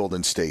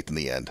Golden State in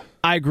the end.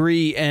 I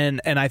agree,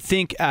 and I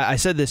think I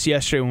said this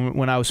yesterday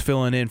when I was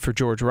filling in for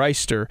George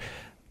Reister.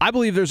 I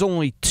believe there's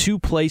only two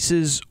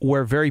places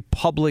where very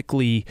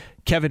publicly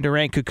Kevin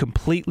Durant could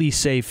completely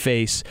save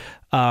face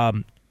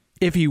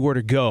if he were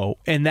to go,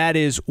 and that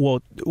is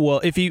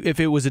if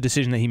it was a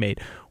decision that he made.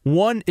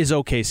 One is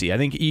OKC. I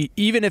think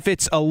even if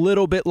it's a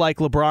little bit like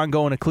LeBron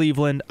going to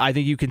Cleveland, I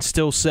think you can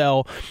still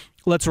sell.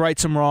 Let's right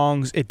some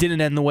wrongs. It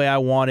didn't end the way I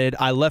wanted.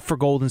 I left for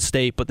Golden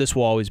State, but this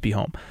will always be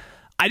home.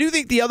 I do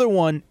think the other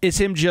one is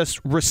him just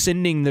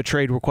rescinding the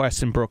trade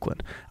request in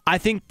Brooklyn. I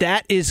think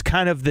that is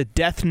kind of the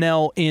death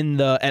knell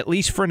at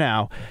least for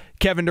now.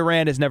 Kevin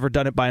Durant has never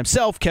done it by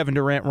himself. Kevin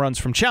Durant runs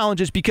from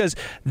challenges, because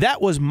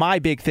that was my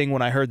big thing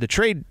when I heard the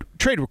trade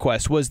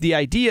request, was the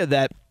idea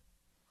that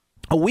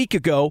a week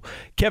ago,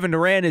 Kevin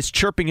Durant is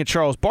chirping at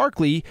Charles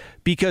Barkley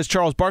because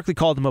Charles Barkley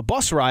called him a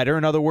bus rider.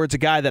 In other words, a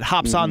guy that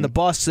hops on the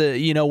bus,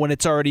 when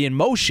it's already in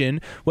motion,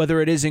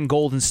 whether it is in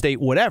Golden State,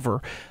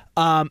 whatever.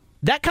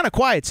 That kind of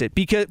quiets it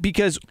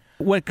because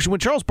when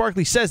Charles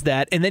Barkley says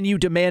that and then you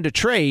demand a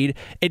trade,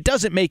 it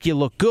doesn't make you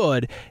look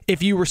good.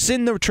 If you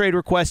rescind the trade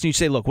request and you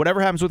say, look,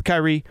 whatever happens with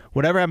Kyrie,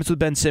 whatever happens with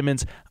Ben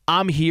Simmons,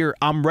 I'm here.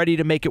 I'm ready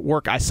to make it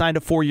work. I signed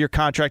a 4-year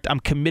contract. I'm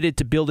committed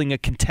to building a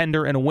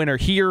contender and a winner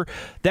here.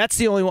 That's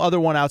the only other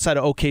one outside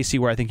of OKC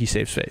where I think he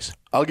saves face.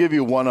 I'll give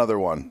you one other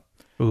one.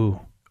 Ooh.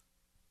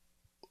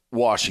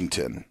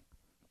 Washington,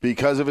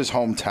 because of his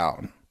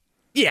hometown.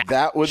 Yeah,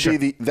 that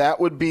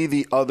would be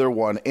the other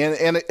one,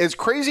 and as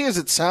crazy as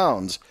it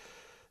sounds,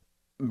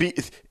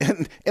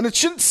 and it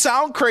shouldn't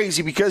sound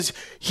crazy because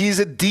he's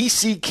a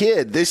DC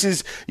kid. This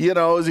is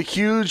is a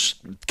huge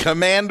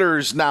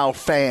Commanders now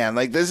fan.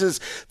 Like this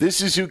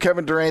is who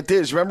Kevin Durant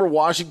is. Remember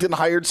Washington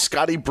hired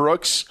Scotty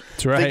Brooks,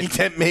 that's right, thinking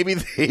that maybe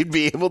they'd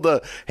be able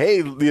to.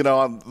 Hey, we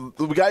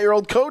got your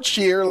old coach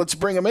here. Let's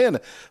bring him in.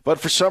 But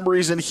for some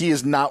reason, he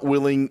is not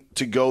willing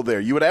to go there.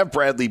 You would have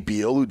Bradley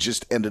Beal, who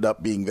just ended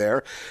up being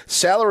there.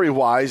 Salary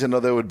wise, I know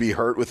that would be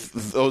hurt with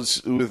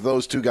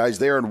those two guys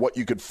there and what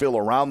you could fill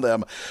around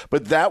them.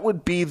 But that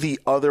would be the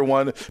other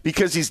one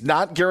because he's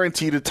not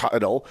guaranteed a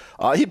title.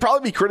 He'd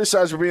probably be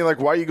criticized for being like,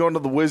 why are you going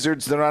to the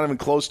Wizards? They're not even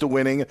close to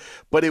winning.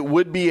 But it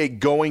would be a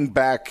going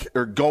back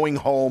or going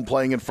home,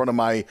 playing in front of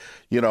my,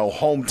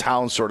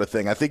 hometown sort of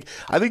thing. I think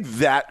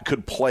that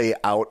could play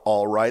out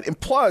all right. And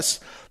plus,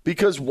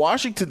 because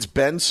Washington's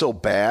been so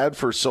bad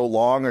for so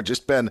long or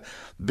just been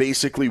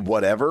basically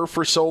whatever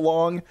for so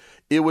long,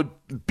 it would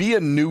be a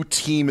new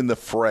team in the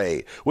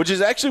fray, which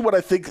is actually what I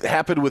think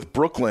happened with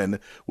Brooklyn,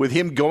 with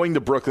him going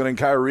to Brooklyn and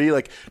Kyrie.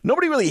 Like,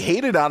 nobody really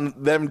hated on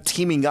them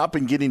teaming up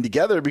and getting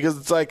together because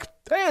it's like,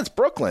 hey, it's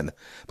Brooklyn.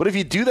 But if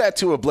you do that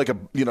to a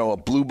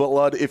blue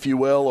blood, if you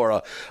will,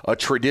 or a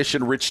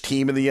tradition-rich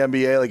team in the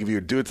NBA, like if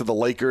you do it to the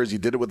Lakers, you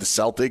did it with the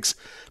Celtics,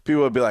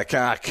 people would be like,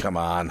 come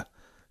on.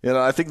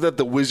 I think that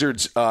the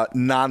Wizards'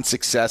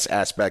 non-success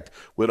aspect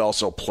would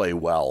also play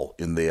well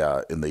in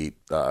the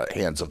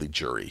hands of the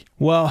jury.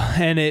 Well,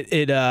 and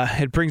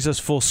it brings us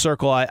full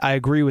circle. I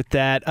agree with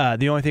that.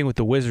 The only thing with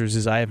the Wizards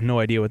is I have no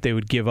idea what they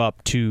would give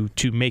up to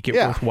make it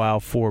worthwhile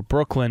for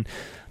Brooklyn.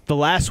 The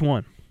last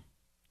one,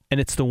 and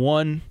it's the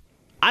one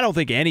I don't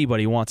think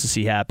anybody wants to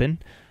see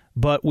happen,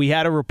 but we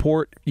had a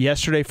report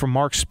yesterday from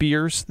Mark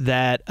Spears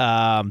that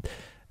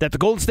the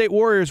Golden State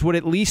Warriors would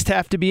at least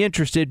have to be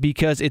interested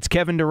because it's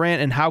Kevin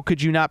Durant, and how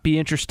could you not be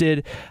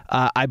interested?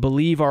 I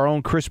believe our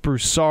own Chris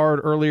Broussard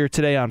earlier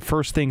today on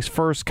First Things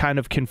First kind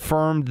of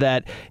confirmed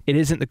that it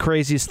isn't the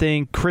craziest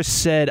thing. Chris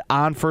said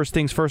on First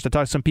Things First, I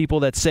talked to some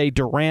people that say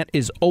Durant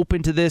is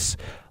open to this,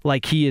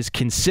 like he is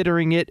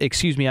considering it.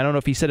 Excuse me, I don't know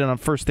if he said it on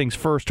First Things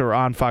First or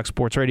on Fox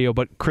Sports Radio,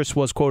 but Chris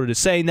was quoted as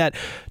saying that.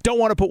 Don't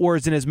want to put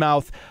words in his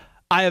mouth.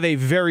 I have a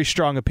very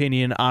strong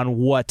opinion on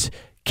what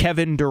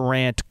Kevin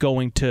Durant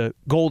going to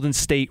Golden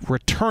State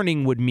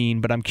returning would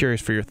mean, but I'm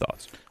curious for your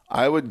thoughts.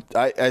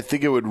 I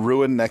think it would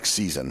ruin next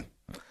season,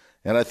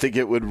 and I think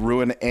it would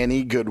ruin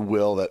any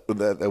goodwill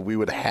that we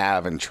would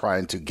have in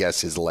trying to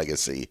guess his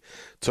legacy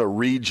to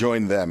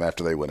rejoin them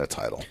after they win a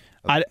title.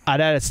 I'd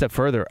add a step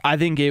further. I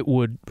think it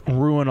would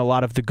ruin a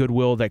lot of the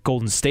goodwill that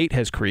Golden State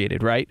has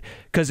created, right?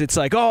 Because it's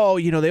like,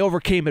 they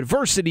overcame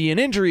adversity and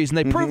injuries, and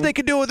they proved they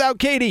could do it without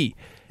KD.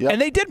 Yep.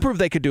 And they did prove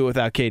they could do it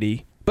without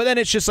KD. But then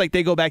it's just like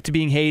they go back to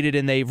being hated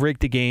and they've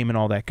rigged the game and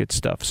all that good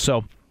stuff.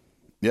 So,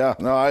 yeah,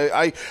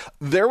 no,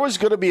 there was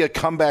going to be a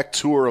comeback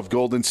tour of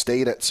Golden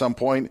State at some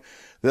point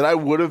that I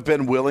would have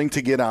been willing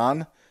to get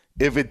on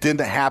if it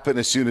didn't happen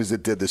as soon as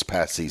it did this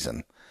past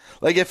season.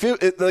 Like if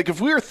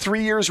we were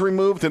 3 years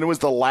removed and it was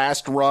the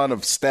last run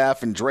of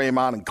Steph and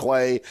Draymond and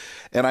Clay,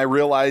 and I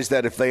realized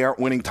that if they aren't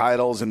winning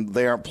titles and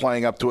they aren't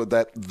playing up to it,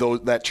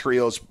 that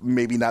trio's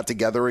maybe not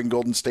together in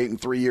Golden State in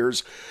 3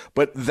 years.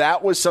 But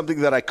that was something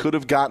that I could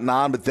have gotten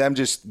on, but them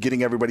just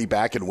getting everybody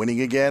back and winning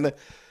again,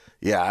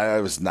 yeah, I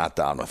was not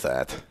down with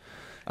that.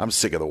 I'm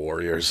sick of the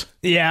Warriors.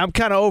 Yeah, I'm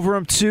kind of over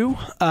them too.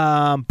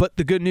 But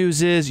the good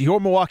news is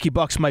your Milwaukee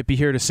Bucks might be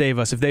here to save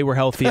us if they were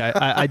healthy.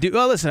 I do.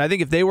 Well, listen, I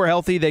think if they were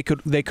healthy, they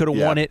could have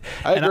won it.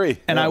 I agree.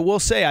 I will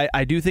say,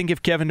 I do think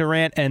if Kevin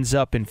Durant ends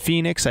up in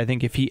Phoenix, I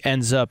think if he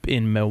ends up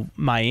in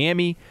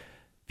Miami,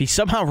 he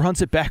somehow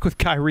runs it back with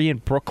Kyrie in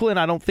Brooklyn.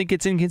 I don't think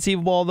it's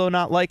inconceivable, although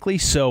not likely.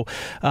 So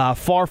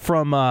far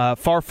from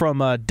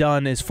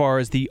done as far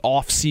as the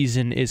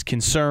offseason is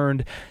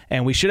concerned.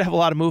 And we should have a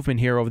lot of movement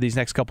here over these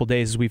next couple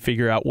days as we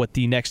figure out what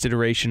the next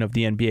iteration of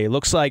the NBA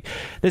looks like.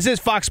 This is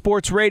Fox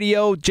Sports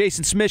Radio,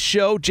 Jason Smith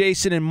Show.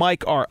 Jason and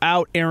Mike are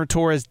out. Aaron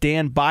Torres,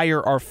 Dan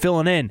Beyer are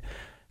filling in.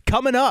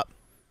 Coming up,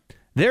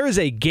 there is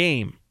a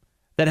game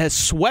that has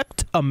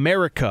swept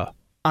America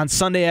on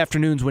Sunday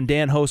afternoons when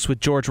Dan hosts with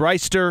George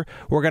Reister.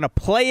 We're going to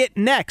play it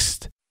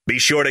next. Be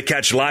sure to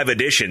catch live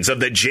editions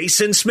of The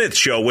Jason Smith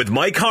Show with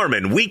Mike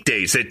Harmon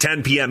weekdays at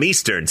 10 p.m.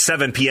 Eastern,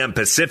 7 p.m.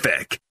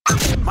 Pacific.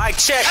 Mic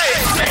check.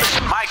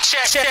 Mic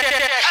check.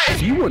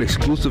 Do you want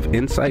exclusive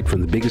insight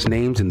from the biggest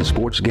names in the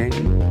sports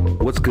game?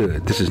 What's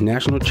good? This is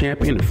national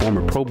champion and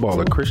former pro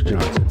baller Chris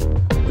Johnson.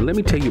 And let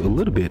me tell you a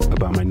little bit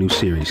about my new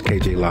series,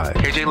 KJ Live.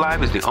 KJ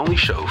Live is the only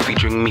show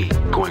featuring me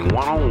going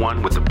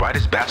one-on-one with the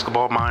brightest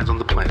basketball minds on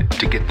the planet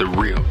to get the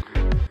real.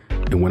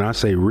 And when I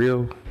say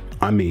real,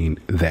 I mean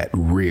that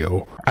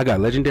real. I got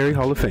legendary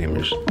Hall of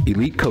Famers,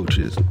 elite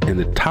coaches, and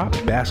the top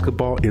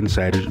basketball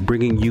insiders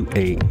bringing you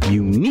a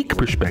unique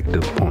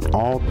perspective on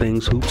all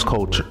things hoops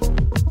culture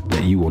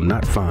that you will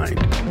not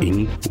find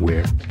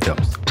anywhere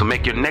else. So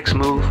make your next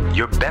move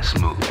your best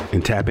move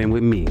and tap in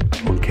with me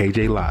on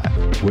KJ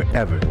Live,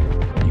 wherever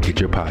you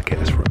get your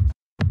podcast from.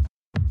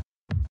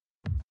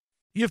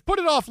 You've put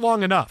it off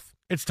long enough.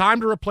 It's time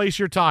to replace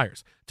your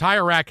tires.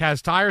 Tire Rack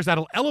has tires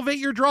that'll elevate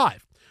your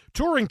drive.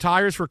 Touring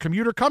tires for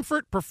commuter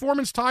comfort,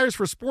 performance tires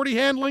for sporty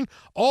handling,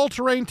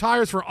 all-terrain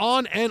tires for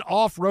on- and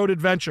off-road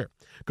adventure.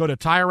 Go to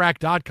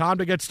TireRack.com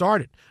to get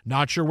started.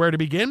 Not sure where to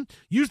begin?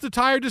 Use the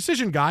Tire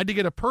Decision Guide to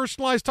get a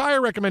personalized tire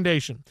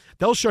recommendation.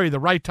 They'll show you the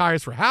right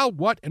tires for how,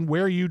 what, and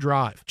where you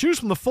drive. Choose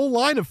from the full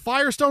line of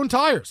Firestone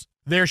tires.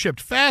 They're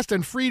shipped fast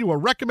and free to a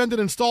recommended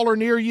installer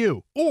near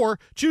you. Or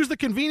choose the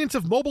convenience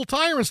of mobile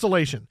tire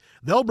installation.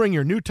 They'll bring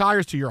your new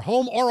tires to your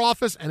home or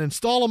office and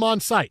install them on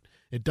site.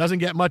 It doesn't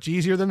get much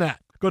easier than that.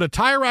 Go to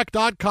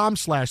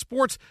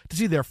TireRack.com/sports to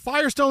see their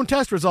Firestone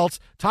test results,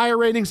 tire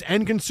ratings,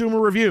 and consumer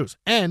reviews.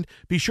 And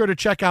be sure to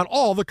check out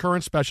all the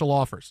current special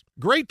offers.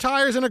 Great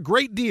tires and a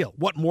great deal.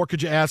 What more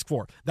could you ask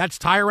for? That's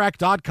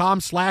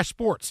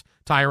TireRack.com/sports.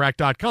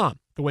 TireRack.com,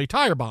 the way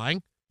tire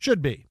buying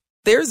should be.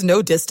 There's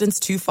no distance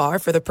too far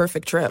for the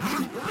perfect trip.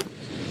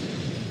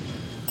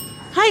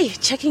 Hi,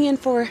 checking in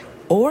for...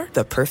 Or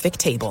the perfect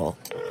table.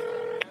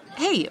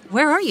 Hey,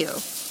 where are you?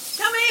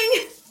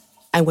 Coming!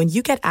 And when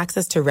you get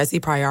access to Resi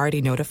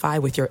Priority Notify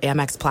with your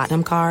Amex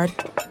Platinum card...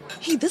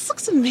 Hey, this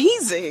looks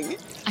amazing.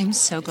 I'm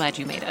so glad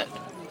you made it.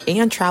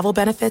 And travel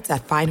benefits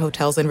at fine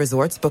hotels and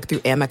resorts booked through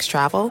Amex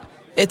Travel,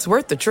 it's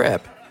worth the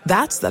trip.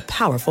 That's the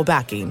powerful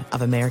backing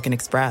of American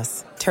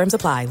Express. Terms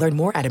apply. Learn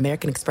more at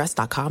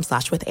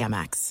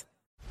americanexpress.com/withAmex.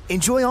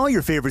 Enjoy all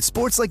your favorite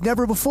sports like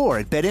never before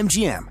at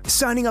BetMGM.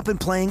 Signing up and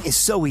playing is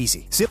so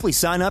easy. Simply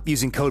sign up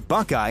using code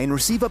Buckeye and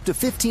receive up to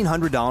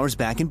 $1,500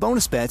 back in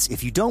bonus bets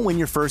if you don't win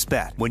your first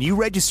bet. When you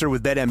register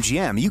with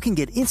BetMGM, you can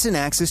get instant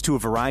access to a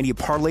variety of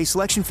parlay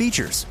selection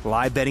features,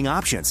 live betting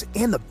options,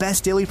 and the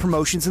best daily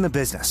promotions in the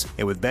business.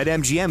 And with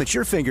BetMGM at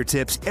your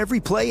fingertips, every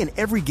play and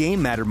every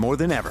game matter more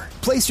than ever.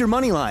 Place your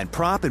moneyline,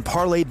 prop, and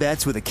parlay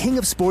bets with the king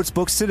of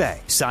sportsbooks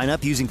today. Sign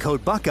up using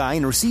code Buckeye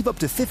and receive up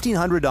to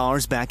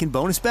 $1,500 back in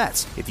bonus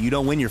bets if you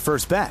don't win your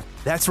first bet.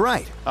 That's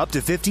right, up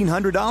to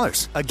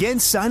 $1,500. Again,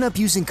 sign up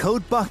using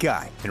code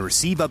Buckeye and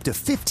receive up to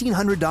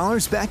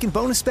 $1,500 back in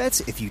bonus bets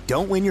if you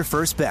don't win your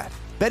first bet.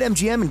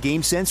 BetMGM and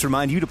GameSense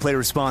remind you to play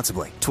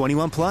responsibly.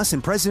 21 plus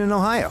and present in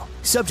Ohio.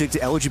 Subject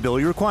to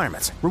eligibility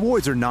requirements.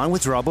 Rewards are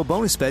non-withdrawable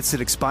bonus bets that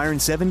expire in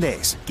 7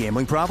 days.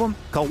 Gambling problem?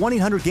 Call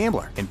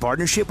 1-800-GAMBLER in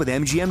partnership with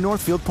MGM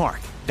Northfield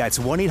Park. That's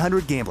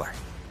 1-800-GAMBLER.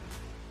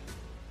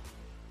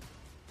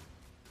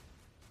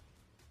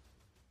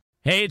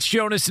 Hey, it's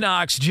Jonas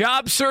Knox.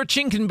 Job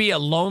searching can be a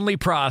lonely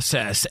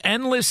process.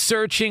 Endless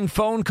searching,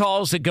 phone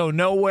calls that go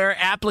nowhere,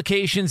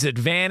 applications that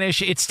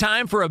vanish. It's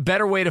time for a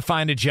better way to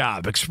find a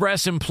job.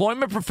 Express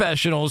Employment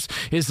Professionals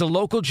is the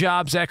local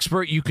jobs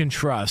expert you can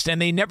trust,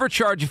 and they never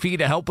charge a fee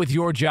to help with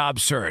your job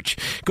search.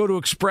 Go to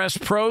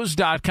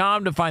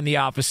expresspros.com to find the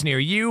office near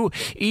you.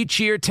 Each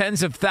year,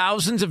 tens of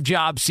thousands of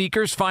job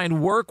seekers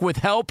find work with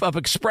help of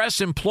Express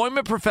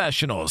Employment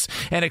Professionals,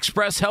 and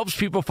Express helps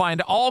people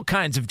find all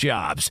kinds of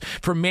jobs,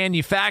 from manufacturing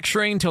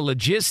manufacturing to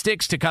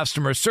logistics to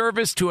customer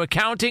service to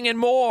accounting and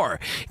more.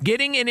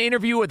 Getting an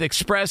interview with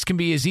Express can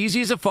be as easy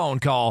as a phone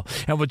call.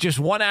 And with just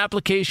one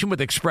application with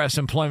Express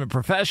Employment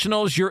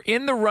Professionals, you're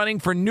in the running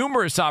for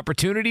numerous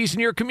opportunities in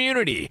your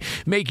community.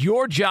 Make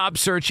your job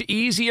search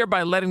easier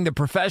by letting the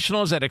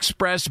professionals at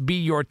Express be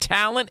your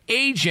talent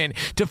agent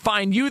to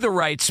find you the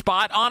right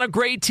spot on a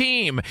great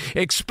team.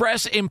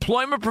 Express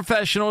Employment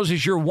Professionals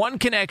is your one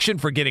connection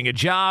for getting a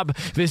job.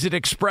 Visit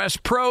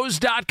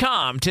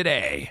expresspros.com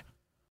today.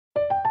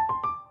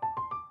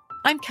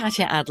 I'm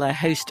Katya Adler,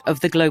 host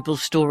of The Global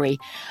Story.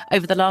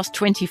 Over the last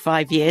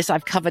 25 years,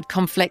 I've covered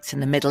conflicts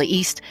in the Middle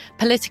East,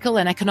 political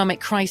and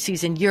economic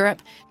crises in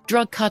Europe,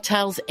 drug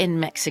cartels in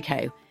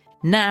Mexico.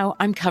 Now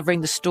I'm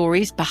covering the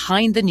stories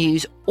behind the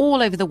news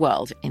all over the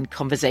world in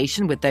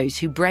conversation with those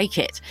who break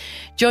it.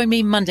 Join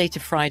me Monday to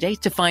Friday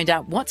to find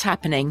out what's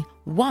happening,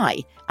 why,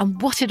 and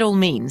what it all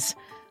means.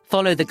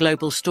 Follow The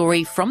Global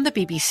Story from the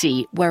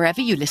BBC wherever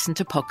you listen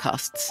to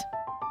podcasts.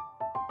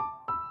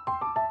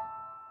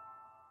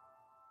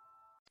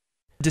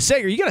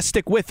 DeSager, you got to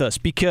stick with us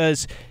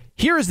because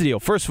here is the deal.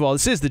 First of all,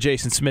 this is the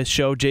Jason Smith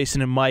Show.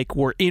 Jason and Mike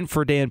were in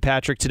for Dan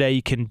Patrick today.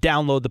 You can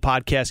download the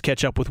podcast,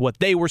 catch up with what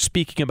they were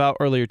speaking about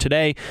earlier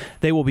today.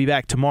 They will be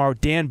back tomorrow.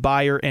 Dan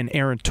Beyer and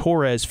Aaron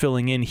Torres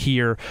filling in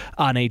here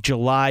on a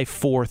July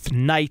 4th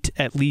night,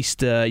 at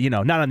least,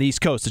 not on the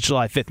East Coast. It's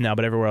July 5th now,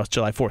 but everywhere else,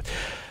 July 4th.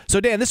 So,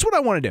 Dan, this is what I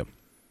want to do.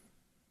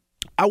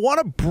 I want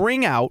to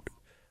bring out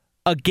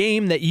a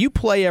game that you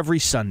play every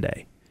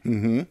Sunday.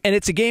 Mm-hmm. And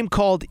it's a game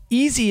called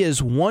Easy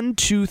as 1,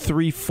 2,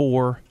 3,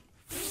 4,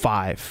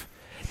 5.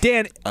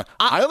 Dan,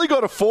 I only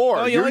go to 4.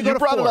 Oh, you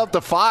brought it up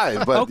to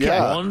 5, but okay.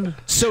 Yeah. 1,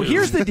 so 2,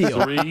 here's the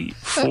deal. 3,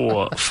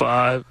 4,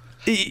 5.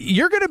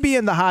 You're going to be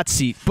in the hot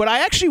seat, but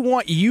I actually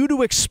want you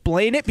to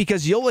explain it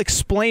because you'll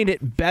explain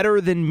it better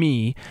than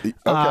me.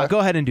 Okay. Go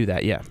ahead and do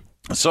that, yeah.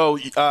 So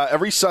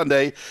every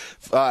Sunday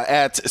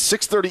at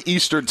 6:30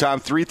 Eastern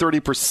Time,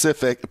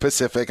 3:30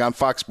 Pacific on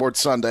Fox Sports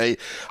Sunday,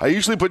 I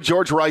usually put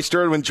George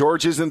Reister, and when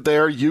George isn't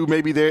there, you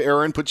may be there,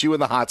 Aaron, put you in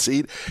the hot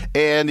seat,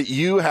 and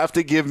you have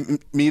to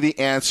give me the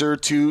answer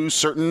to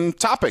certain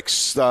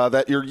topics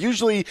that are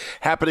usually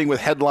happening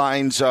with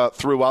headlines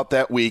throughout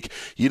that week.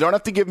 You don't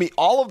have to give me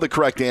all of the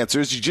correct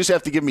answers. You just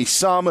have to give me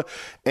some,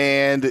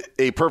 and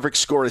a perfect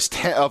score is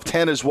 10 of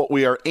 10 is what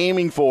we are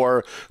aiming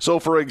for. So,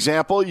 for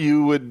example,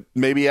 you would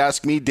maybe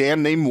ask me,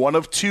 Dan, name 1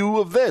 of 2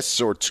 of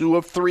this or 2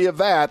 of 3 of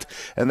that,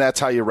 and that's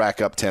how you rack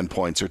up 10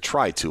 points, or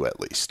try to at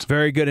least.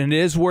 Very good, and it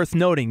is worth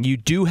noting, you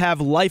do have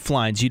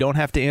lifelines. You don't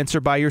have to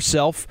answer by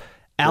yourself.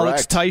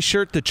 Alex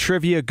Teichert, the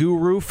trivia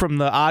guru from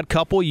The Odd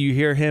Couple, you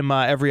hear him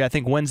every, I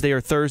think, Wednesday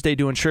or Thursday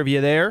doing trivia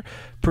there.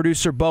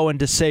 Producer Bo and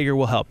DeSager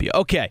will help you.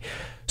 Okay,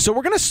 so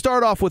we're going to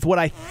start off with what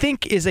I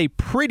think is a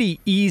pretty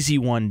easy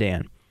one,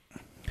 Dan.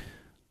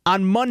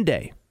 On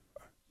Monday,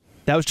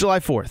 that was July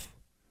 4th,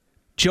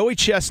 Joey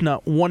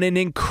Chestnut won an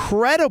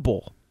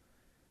incredible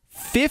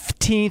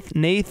 15th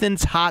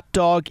Nathan's Hot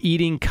Dog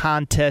Eating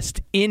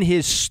Contest in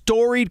his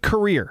storied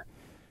career.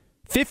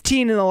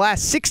 15 in the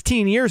last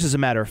 16 years, as a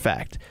matter of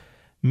fact.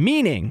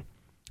 Meaning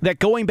that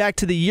going back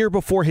to the year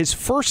before his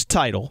first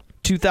title,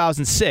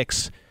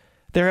 2006,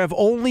 there have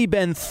only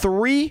been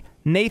 3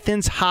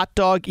 Nathan's Hot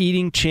Dog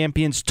Eating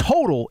champions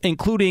total,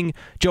 including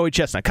Joey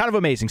Chestnut. Kind of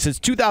amazing. Since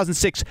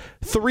 2006,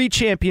 3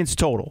 champions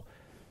total.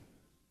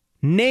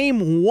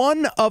 Name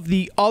 1 of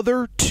the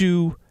other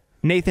 2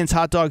 Nathan's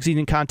Hot Dogs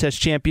Eating Contest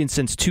champions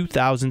since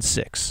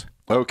 2006.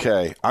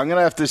 Okay, I'm going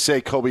to have to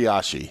say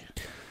Kobayashi.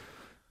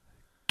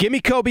 Give me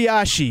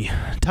Kobayashi.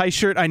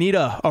 Teichert, I need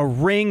a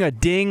ring, a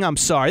ding. I'm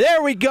sorry.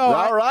 There we go.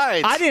 All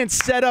right. I didn't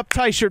set up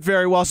Teichert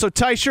very well, so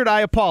Teichert, I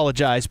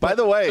apologize. By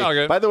the way,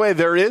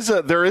 there is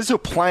a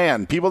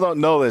plan. People don't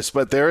know this,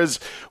 but there is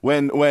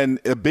when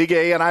Big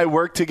A and I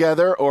worked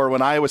together, or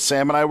when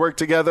Sam and I worked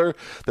together,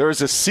 there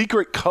is a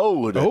secret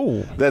code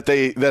that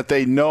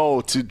they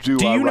know to do.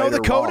 Do you know the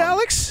code, wrong.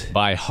 Alex?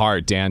 By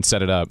heart, Dan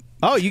set it up.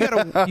 Oh, you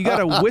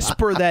gotta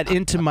whisper that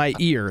into my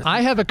ear.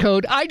 I have a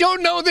code. I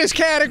don't know this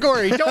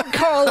category. Don't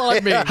call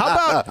on me. How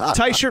about,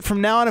 Teichert,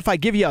 from now on, if I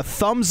give you a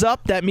thumbs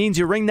up, that means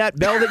you ring that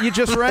bell that you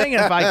just rang,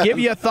 and if I give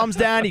you a thumbs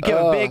down, you give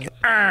a big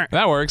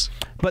That works.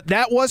 But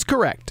that was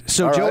correct.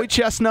 So all Joey right.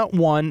 Chestnut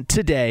won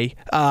today,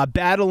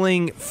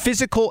 battling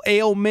physical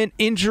ailment,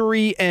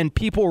 injury, and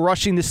people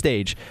rushing the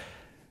stage.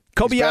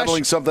 He's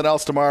battling something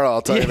else tomorrow,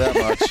 I'll tell you that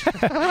much.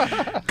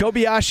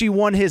 Kobayashi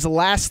won his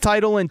last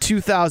title in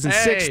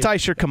 2006. Hey.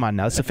 Teichert, come on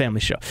now. It's a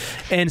family show.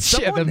 And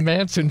The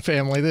Manson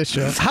family, this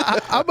show.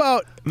 how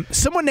about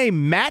someone named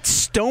Matt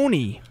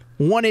Stoney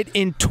won it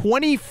in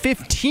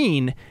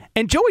 2015,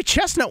 and Joey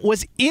Chestnut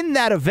was in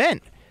that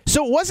event.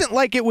 So it wasn't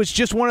like it was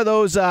just one of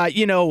those,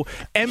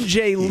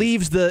 MJ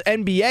leaves the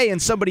NBA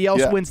and somebody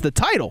else wins the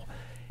title.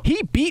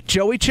 He beat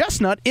Joey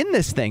Chestnut in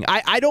this thing.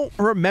 I don't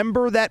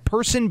remember that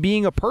person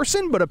being a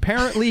person, but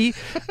apparently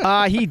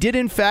he did,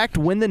 in fact,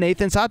 win the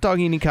Nathan's Hot Dog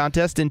Eating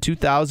Contest in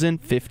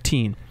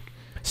 2015.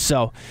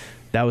 So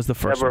that was the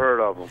first Never one.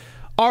 heard of him.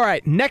 All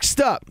right, next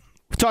up,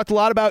 we talked a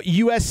lot about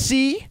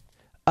USC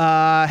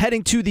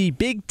heading to the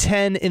Big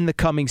Ten in the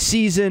coming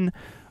season.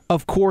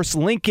 Of course,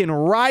 Lincoln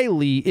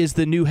Riley is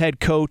the new head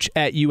coach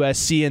at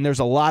USC, and there's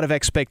a lot of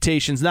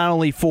expectations, not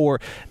only for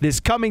this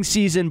coming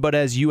season, but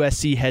as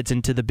USC heads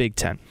into the Big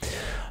Ten.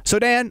 So,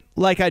 Dan,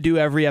 like I do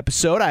every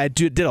episode, I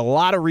did a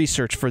lot of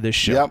research for this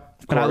show,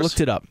 and I looked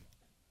it up.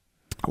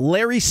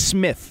 Larry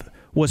Smith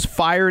was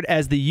fired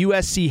as the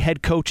USC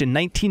head coach in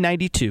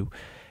 1992,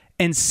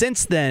 and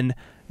since then,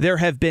 there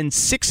have been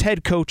 6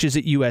 head coaches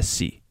at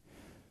USC.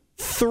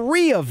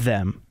 3 of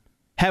them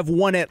have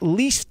won at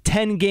least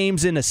 10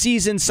 games in a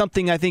season,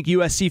 something I think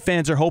USC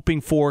fans are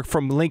hoping for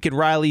from Lincoln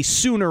Riley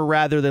sooner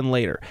rather than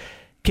later.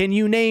 Can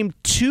you name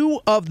 2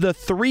 of the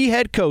 3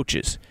 head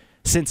coaches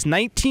since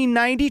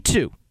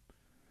 1992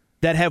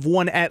 that have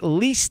won at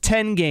least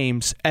 10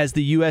 games as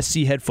the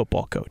USC head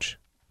football coach?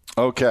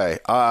 Okay.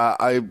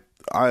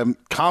 I'm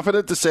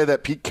confident to say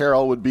that Pete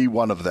Carroll would be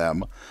one of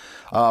them.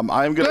 I'm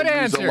going to Good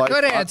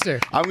answer.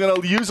 I'm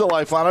going to use a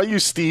lifeline. I'll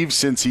use Steve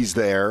since he's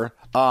there.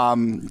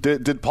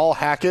 Did Paul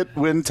Hackett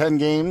win 10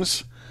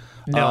 games?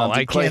 No,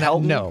 I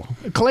can't. No,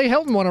 Clay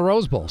Helton won a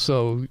Rose Bowl.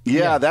 So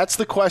yeah, that's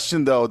the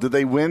question, though. Did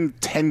they win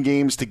 10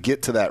 games to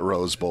get to that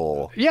Rose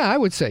Bowl? Yeah, I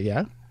would say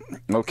yeah.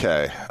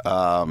 Okay.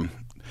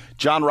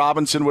 John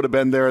Robinson would have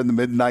been there in the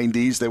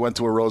mid-'90s. They went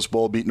to a Rose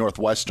Bowl, beat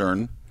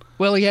Northwestern.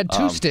 Well, he had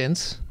 2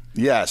 stints.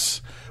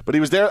 Yes, but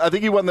he was there. I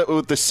think he won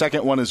the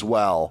second one as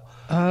well.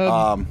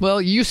 Well,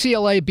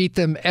 UCLA beat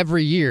them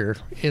every year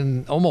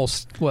in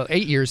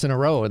 8 years in a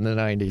row in the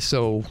 90s.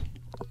 So,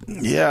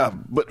 yeah,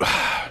 but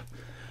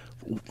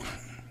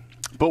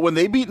when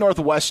they beat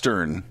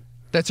Northwestern,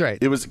 that's right.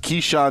 It was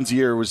Keyshawn's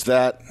year. Was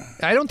that?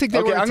 I don't think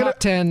they were a top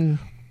 10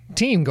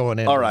 team going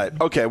in. All right.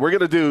 Okay, we're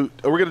gonna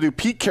do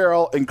Pete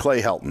Carroll and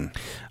Clay Helton.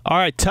 All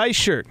right, tie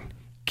shirt.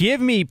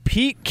 Give me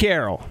Pete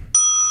Carroll.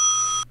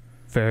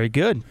 Very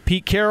good.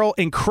 Pete Carroll,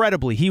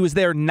 incredibly. He was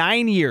there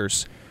 9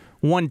 years.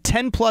 Won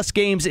 10-plus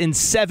games in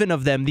 7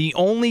 of them. The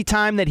only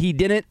time that he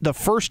didn't, the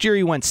first year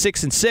he went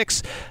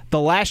 6-6.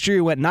 The last year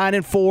he went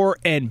 9-4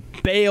 and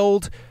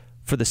bailed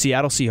for the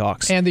Seattle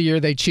Seahawks. And the year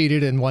they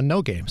cheated and won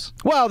no games.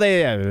 Well,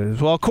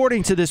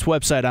 according to this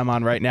website I'm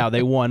on right now,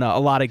 they won a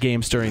lot of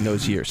games during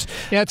those years.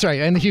 Yeah, that's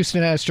right. And the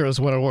Houston Astros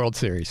won a World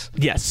Series.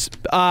 Yes.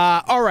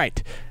 All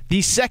right.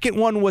 The second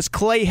one was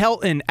Clay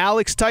Helton.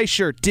 Alex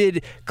Teichert.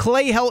 Did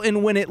Clay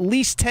Helton win at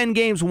least 10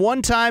 games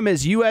one time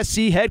as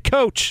USC head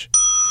coach?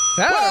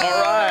 All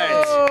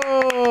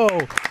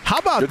right. How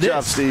about this? Good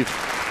job, Steve.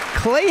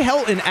 Clay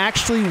Helton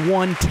actually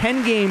won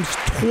 10 games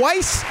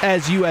twice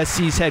as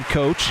USC's head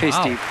coach. Hey,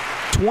 Steve.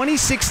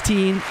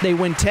 2016, they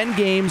win 10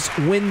 games,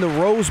 win the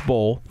Rose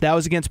Bowl. That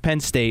was against Penn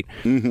State.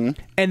 Mm-hmm.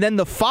 And then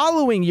the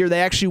following year,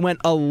 they actually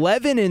went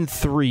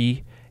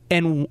 11-3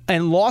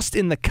 and lost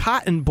in the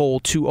Cotton Bowl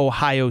to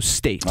Ohio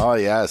State. Oh,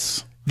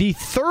 yes. The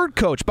third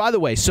coach, by the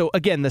way, so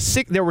again,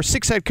 there were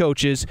 6 head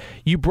coaches.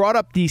 You brought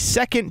up the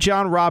second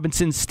John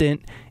Robinson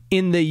stint.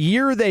 In the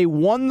year they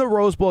won the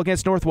Rose Bowl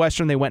against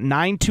Northwestern, they went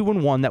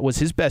 9-2-1. That was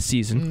his best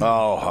season.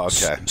 Oh,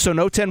 okay. So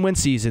no 10-win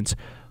seasons.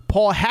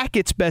 Paul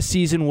Hackett's best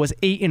season was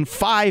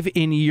 8-5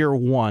 in year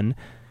 1.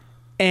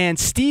 And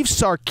Steve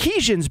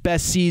Sarkisian's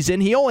best season,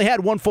 he only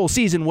had 1 full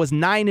season, was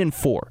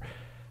 9-4.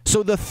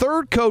 So the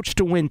third coach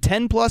to win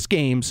 10-plus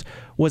games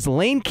was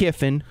Lane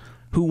Kiffin,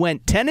 who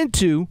went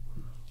 10-2,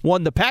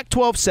 won the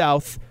Pac-12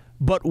 South,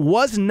 but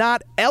was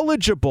not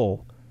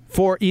eligible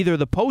for either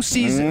the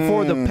postseason,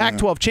 for the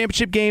Pac-12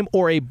 championship game,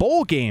 or a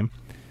bowl game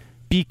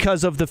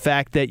because of the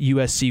fact that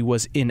USC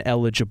was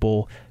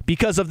ineligible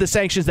because of the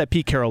sanctions that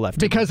Pete Carroll left.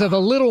 Because of a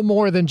little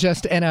more than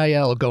just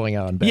NIL going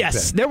on back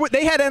then.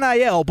 They had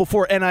NIL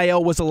before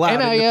NIL was allowed.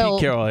 NIL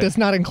Pete Carroll does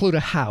not include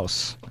a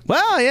house.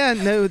 Well, yeah,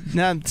 no,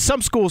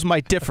 some schools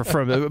might differ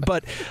from it,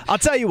 but I'll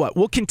tell you what,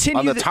 we'll continue.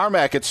 On the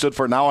tarmac, it stood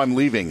for "Now I'm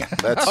leaving."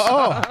 That's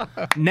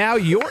now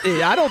you're.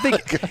 I don't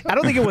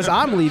think it was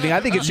 "I'm leaving."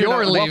 I think it's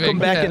you're leaving. Welcome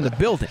back in the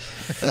building.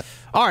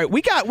 All right,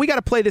 we got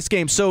to play this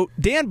game. So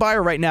Dan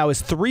Byer right now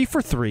is 3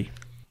 for 3.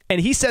 And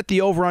he set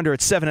the over-under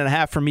at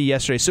 7.5 for me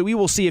yesterday. So we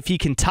will see if he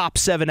can top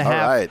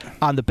 7.5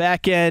 on the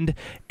back end.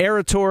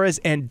 Aaron Torres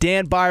and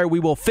Dan Byer, we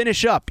will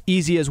finish up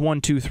easy as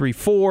 1, 2, 3,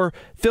 4.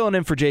 Filling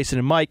in for Jason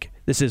and Mike.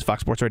 This is Fox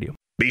Sports Radio.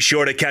 Be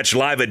sure to catch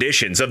live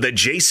editions of The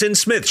Jason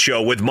Smith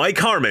Show with Mike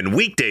Harmon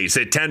weekdays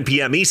at 10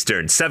 p.m.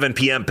 Eastern, 7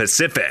 p.m.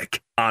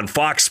 Pacific on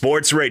Fox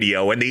Sports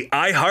Radio and the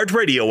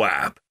iHeartRadio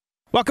app.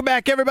 Welcome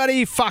back,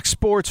 everybody. Fox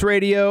Sports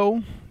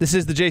Radio. This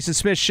is The Jason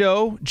Smith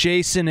Show.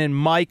 Jason and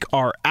Mike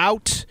are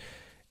out.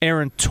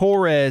 Aaron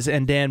Torres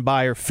and Dan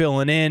Byer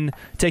filling in,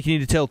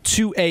 taking you till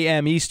 2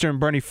 a.m. Eastern.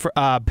 Bernie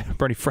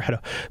Fratto.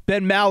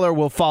 Ben Maller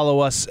will follow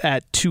us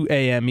at 2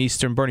 a.m.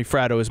 Eastern. Bernie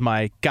Fratto is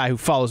my guy who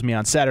follows me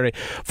on Saturday.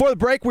 For the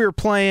break, we were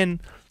playing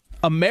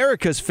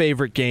America's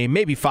favorite game,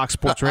 maybe Fox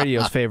Sports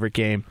Radio's favorite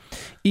game.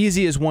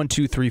 Easy as 1,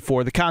 2, 3,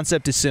 4. The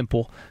concept is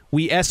simple.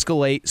 We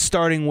escalate,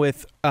 starting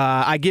with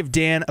I give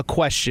Dan a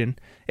question.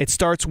 It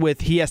starts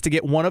with he has to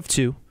get 1 of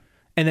 2,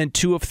 and then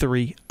 2 of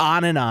 3,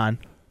 on and on.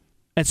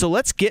 And so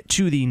let's get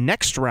to the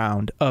next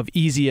round of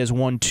easy as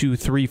 1, 2,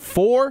 3,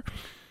 4.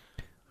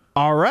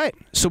 All right.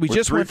 So we We're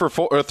just three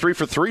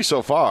for 3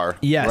 so far.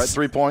 Yes. Right,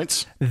 3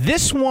 points.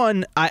 This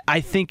one,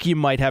 I think you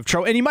might have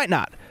trouble, and you might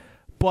not.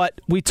 But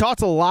we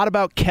talked a lot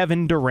about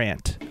Kevin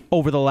Durant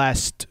over the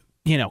last,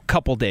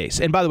 couple days.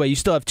 And by the way, you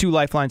still have 2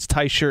 lifelines,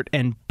 Tyshirt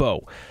and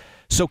Bo.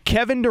 So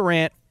Kevin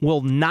Durant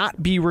will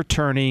not be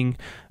returning.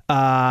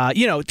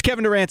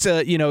 Kevin Durant's,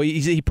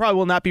 he probably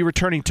will not be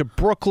returning to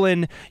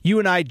Brooklyn. You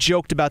and I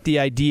joked about the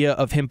idea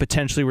of him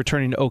potentially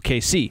returning to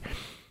OKC.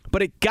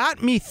 But it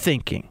got me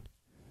thinking,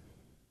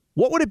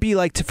 what would it be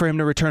like for him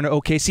to return to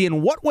OKC,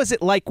 and what was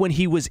it like when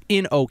he was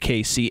in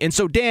OKC? And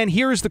so, Dan,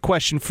 here's the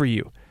question for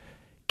you.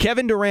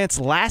 Kevin Durant's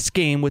last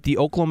game with the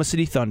Oklahoma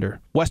City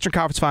Thunder, Western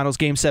Conference Finals,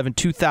 Game 7,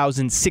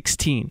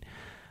 2016.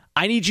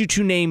 I need you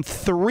to name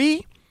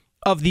 3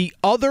 of the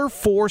other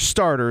 4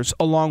 starters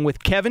along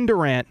with Kevin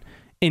Durant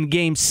in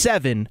Game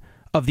 7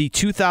 of the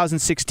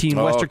 2016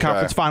 Western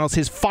Conference Finals,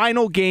 his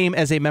final game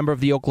as a member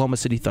of the Oklahoma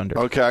City Thunder.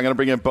 Okay, I'm going to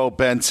bring in Bo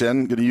Benson.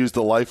 I'm going to use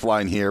the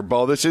lifeline here.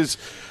 Bo,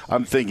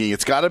 I'm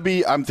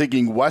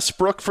thinking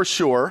Westbrook for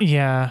sure.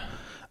 Yeah.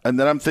 And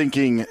then I'm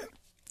thinking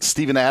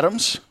Steven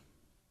Adams.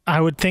 I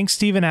would think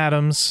Steven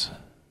Adams.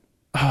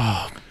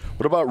 Oh.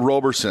 What about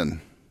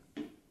Roberson?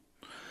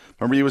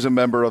 Remember he was a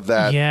member of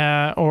that.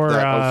 Yeah, or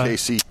that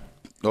OKC.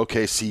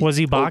 Was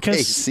Ibaka?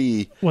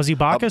 OKC. Was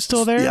Ibaka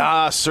still there?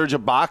 Yeah, Serge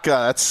Ibaka.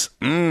 That's.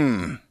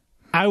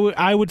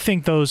 I would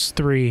think those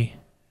 3,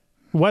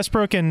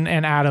 Westbrook and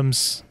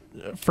Adams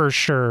for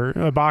sure.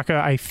 Ibaka,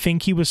 I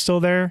think he was still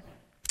there.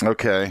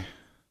 Okay.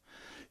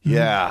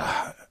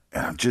 Yeah,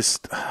 I'm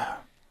just.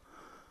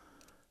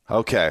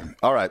 Okay.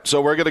 All right.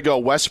 So we're gonna go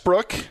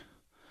Westbrook,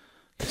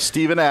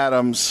 Steven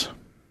Adams.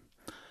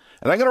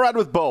 And I'm going to ride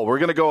with Bo. We're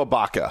going to go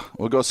Ibaka.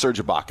 We'll go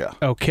Serge Ibaka.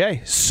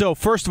 Okay. So,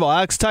 first of all,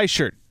 Alex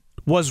Tyshirt,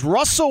 was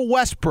Russell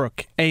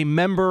Westbrook a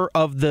member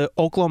of the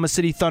Oklahoma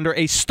City Thunder,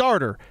 a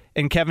starter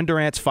in Kevin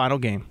Durant's final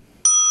game?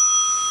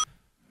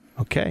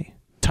 Okay.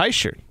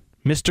 Tyshirt,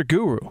 Mr.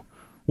 Guru,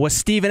 was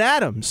Steven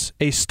Adams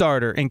a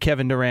starter in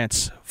Kevin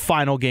Durant's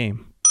final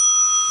game?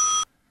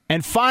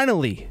 And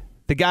finally,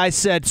 the guy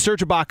said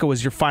Serge Ibaka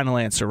was your final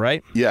answer,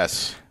 right?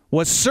 Yes.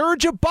 Was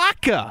Serge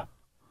Ibaka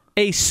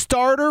a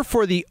starter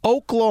for the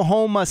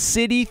Oklahoma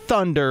City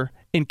Thunder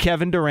in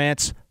Kevin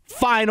Durant's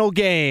final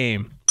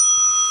game?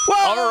 Whoa!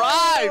 All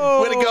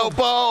right. Way to go,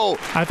 Bo.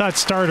 I thought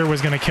starter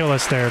was going to kill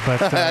us there,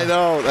 but I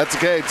know. That's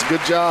okay. It's a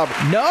good job.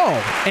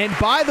 No. And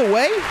by the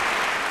way,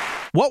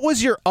 what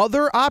was your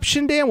other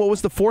option, Dan? What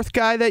was the 4th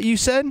guy that you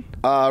said?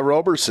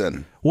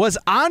 Roberson. Was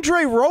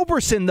Andre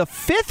Roberson the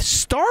 5th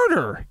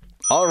starter?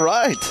 All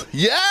right.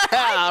 Yeah,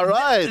 all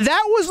right.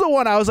 That was the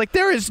one I was like,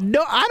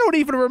 I don't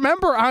even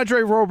remember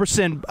Andre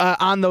Roberson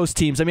on those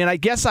teams. I mean, I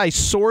guess I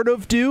sort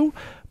of do,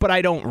 but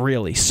I don't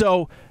really.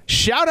 So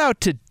shout out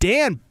to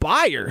Dan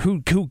Byer, who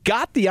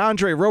got the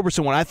Andre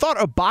Roberson one. I thought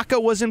Ibaka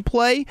was in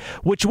play,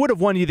 which would have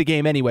won you the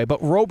game anyway,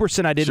 but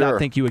Roberson I did not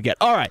think you would get.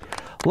 All right,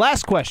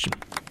 last question.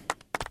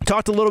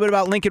 Talked a little bit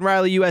about Lincoln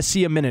Riley,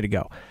 USC a minute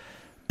ago.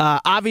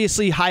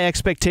 Obviously, high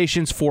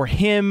expectations for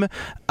him,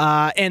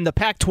 and the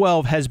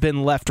Pac-12 has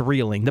been left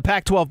reeling. The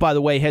Pac-12, by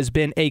the way, has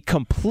been a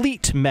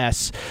complete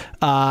mess,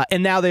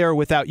 and now they are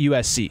without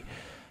USC.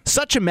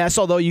 Such a mess,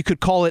 although you could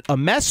call it a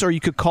mess or you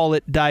could call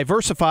it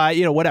diversify,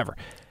 whatever.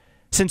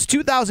 Since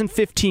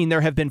 2015,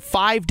 there have been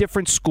 5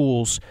 different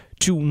schools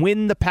to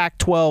win the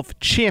Pac-12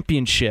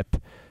 championship.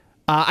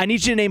 I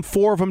need you to name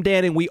 4 of them,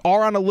 Dan, and we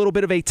are on a little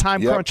bit of a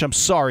time crunch. I'm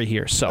sorry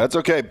here. So that's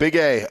okay. Big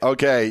A.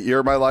 Okay,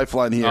 you're my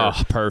lifeline here. Oh,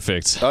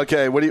 perfect.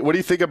 Okay, what do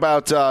you think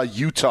about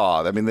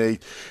Utah? I mean, they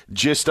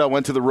just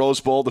went to the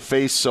Rose Bowl to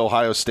face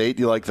Ohio State.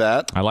 Do you like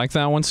that? I like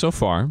that one so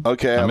far.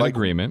 Okay, I'm in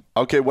agreement.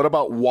 Okay, what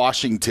about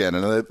Washington?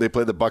 And they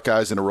played the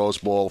Buckeyes in a Rose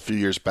Bowl a few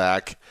years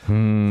back.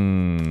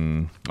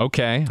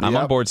 Okay, I'm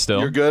on board still.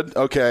 You're good?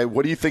 Okay,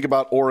 what do you think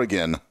about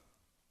Oregon?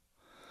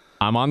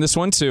 I'm on this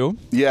one too.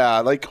 Yeah,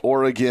 I like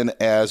Oregon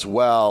as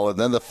well. And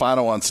then the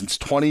final one since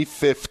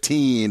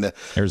 2015.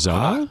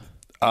 Arizona?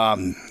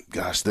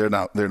 Gosh, they're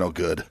no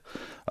good.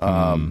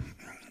 I'm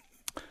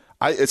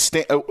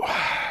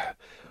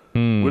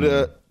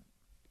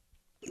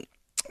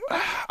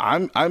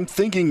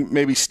thinking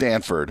maybe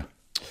Stanford.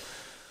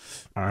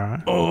 All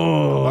right.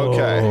 Oh.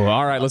 Okay.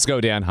 All right, let's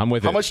go, Dan. I'm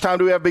with it. How much time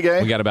do we have, Big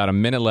A? We got about a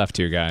minute left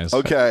here, guys.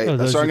 Okay,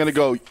 so I'm going to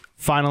go.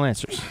 Final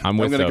answers. I'm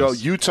going to go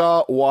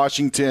Utah,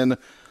 Washington.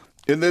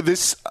 And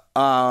this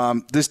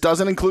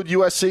doesn't include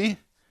USC?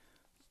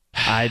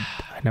 I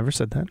never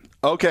said that.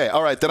 Okay,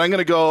 all right. Then I'm going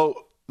to go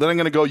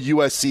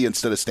USC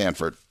instead of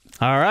Stanford.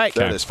 All right.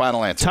 There it is.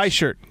 Final answer.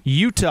 Tyshirt,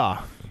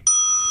 Utah.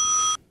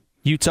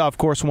 Utah, of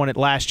course, won it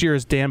last year,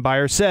 as Dan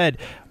Byer said.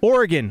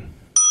 Oregon,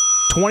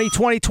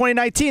 2020,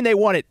 2019, they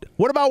won it.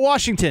 What about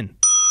Washington?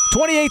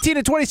 2018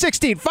 and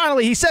 2016.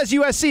 Finally, he says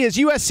USC. Is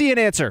USC an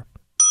answer?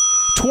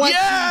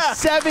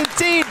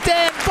 2017,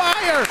 Dan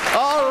Byer.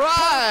 All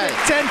right.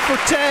 10 for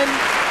 10.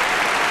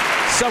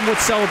 Some would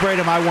celebrate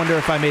him. I wonder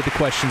if I made the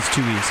questions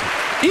too easy.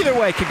 Either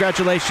way,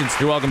 congratulations.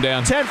 You're welcome,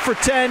 Dan. 10 for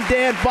 10,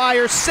 Dan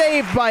Byer,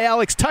 saved by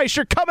Alex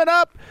Tyshirt. Coming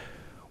up,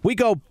 we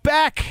go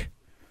back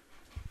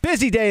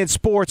Busy day in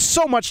sports.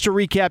 So much to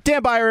recap.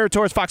 Dan Byer, Aaron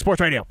Torres, Fox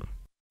Sports Radio.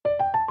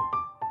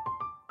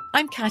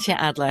 I'm Katya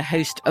Adler,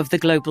 host of The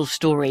Global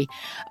Story.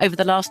 Over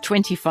the last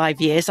 25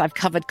 years, I've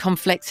covered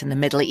conflicts in the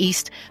Middle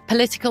East,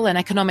 political and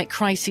economic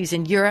crises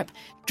in Europe,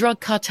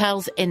 drug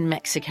cartels in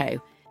Mexico.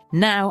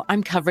 Now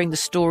I'm covering the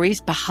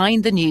stories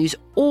behind the news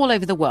all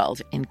over the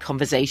world in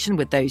conversation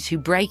with those who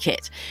break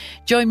it.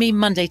 Join me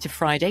Monday to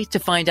Friday to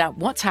find out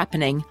what's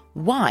happening,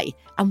 why,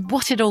 and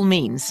what it all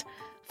means.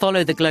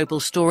 Follow The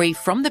Global Story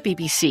from the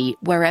BBC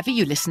wherever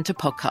you listen to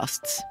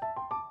podcasts.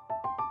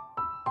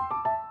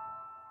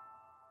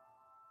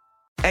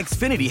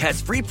 Xfinity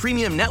has free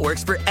premium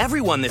networks for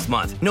everyone this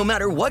month, no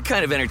matter what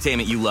kind of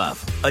entertainment you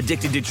love.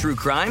 Addicted to true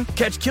crime?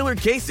 Catch killer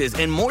cases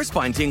and more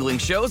spine-tingling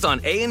shows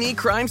on A&E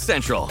Crime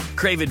Central.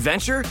 Crave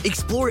adventure?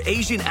 Explore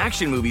Asian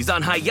action movies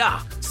on Hi-Ya.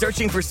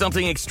 Searching for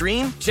something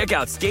extreme? Check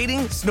out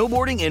skating,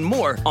 snowboarding, and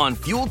more on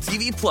Fuel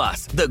TV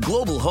Plus, the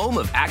global home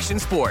of action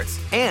sports.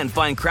 And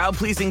find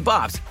crowd-pleasing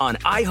bops on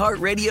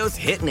iHeartRadio's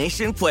Hit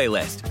Nation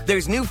playlist.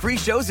 There's new free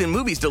shows and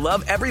movies to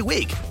love every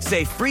week.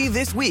 Say free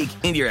this week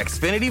in your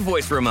Xfinity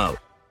voice remote.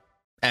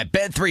 At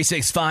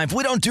Bet365,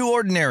 we don't do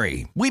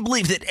ordinary. We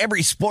believe that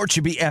every sport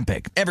should be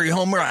epic. Every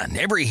home run,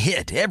 every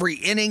hit, every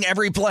inning,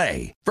 every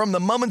play. From the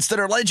moments that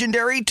are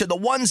legendary to the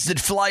ones that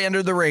fly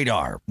under the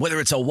radar. Whether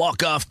it's a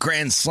walk-off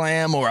grand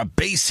slam or a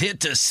base hit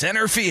to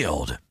center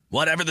field.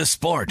 Whatever the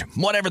sport,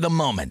 whatever the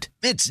moment,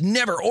 it's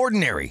never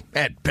ordinary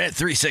at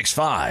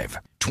Bet365.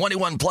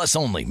 21 plus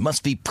only.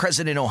 Must be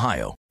present in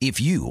Ohio. If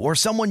you or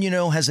someone you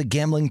know has a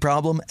gambling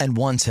problem and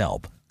wants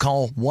help,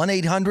 call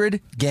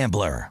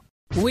 1-800-GAMBLER.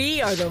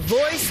 We are the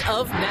voice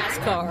of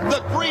NASCAR.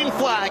 The green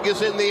flag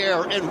is in the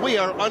air, and we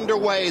are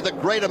underway. The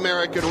Great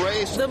American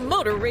Race. The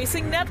Motor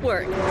Racing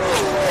Network.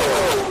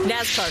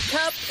 NASCAR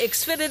Cup,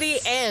 Xfinity,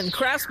 and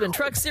Craftsman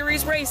Truck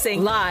Series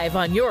Racing live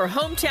on your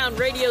hometown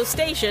radio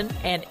station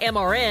and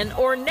MRN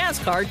or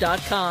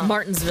NASCAR.com.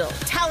 Martinsville,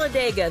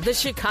 Talladega, the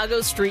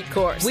Chicago Street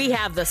Course. We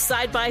have the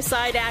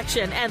side-by-side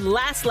action and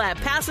last lap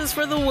passes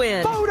for the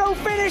win. Photo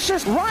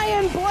finishes.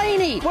 Ryan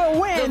Blaney will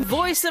win. The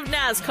voice of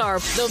NASCAR,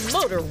 the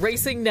Motor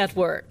Racing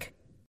Network.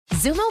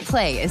 Xumo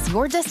Play is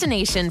your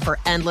destination for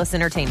endless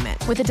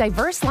entertainment. With a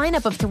diverse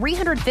lineup of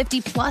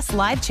 350 plus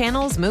live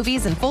channels,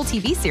 movies, and full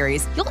TV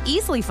series, you'll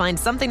easily find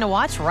something to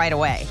watch right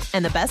away.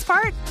 And the best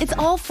part? It's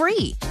all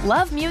free.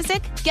 Love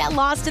music? Get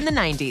lost in the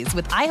 90s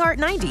with iHeart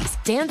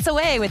 90s, dance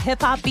away with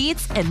hip-hop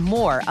beats, and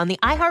more on the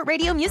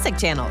iHeartRadio music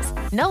channels.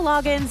 No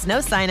logins, no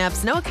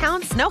signups, no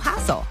accounts, no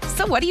hassle.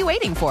 So what are you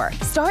waiting for?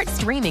 Start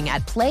streaming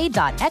at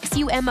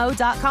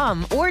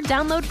play.xumo.com or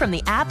download from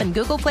the app and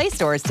Google Play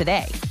stores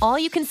today. All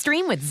you can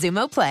stream with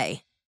Xumo Play.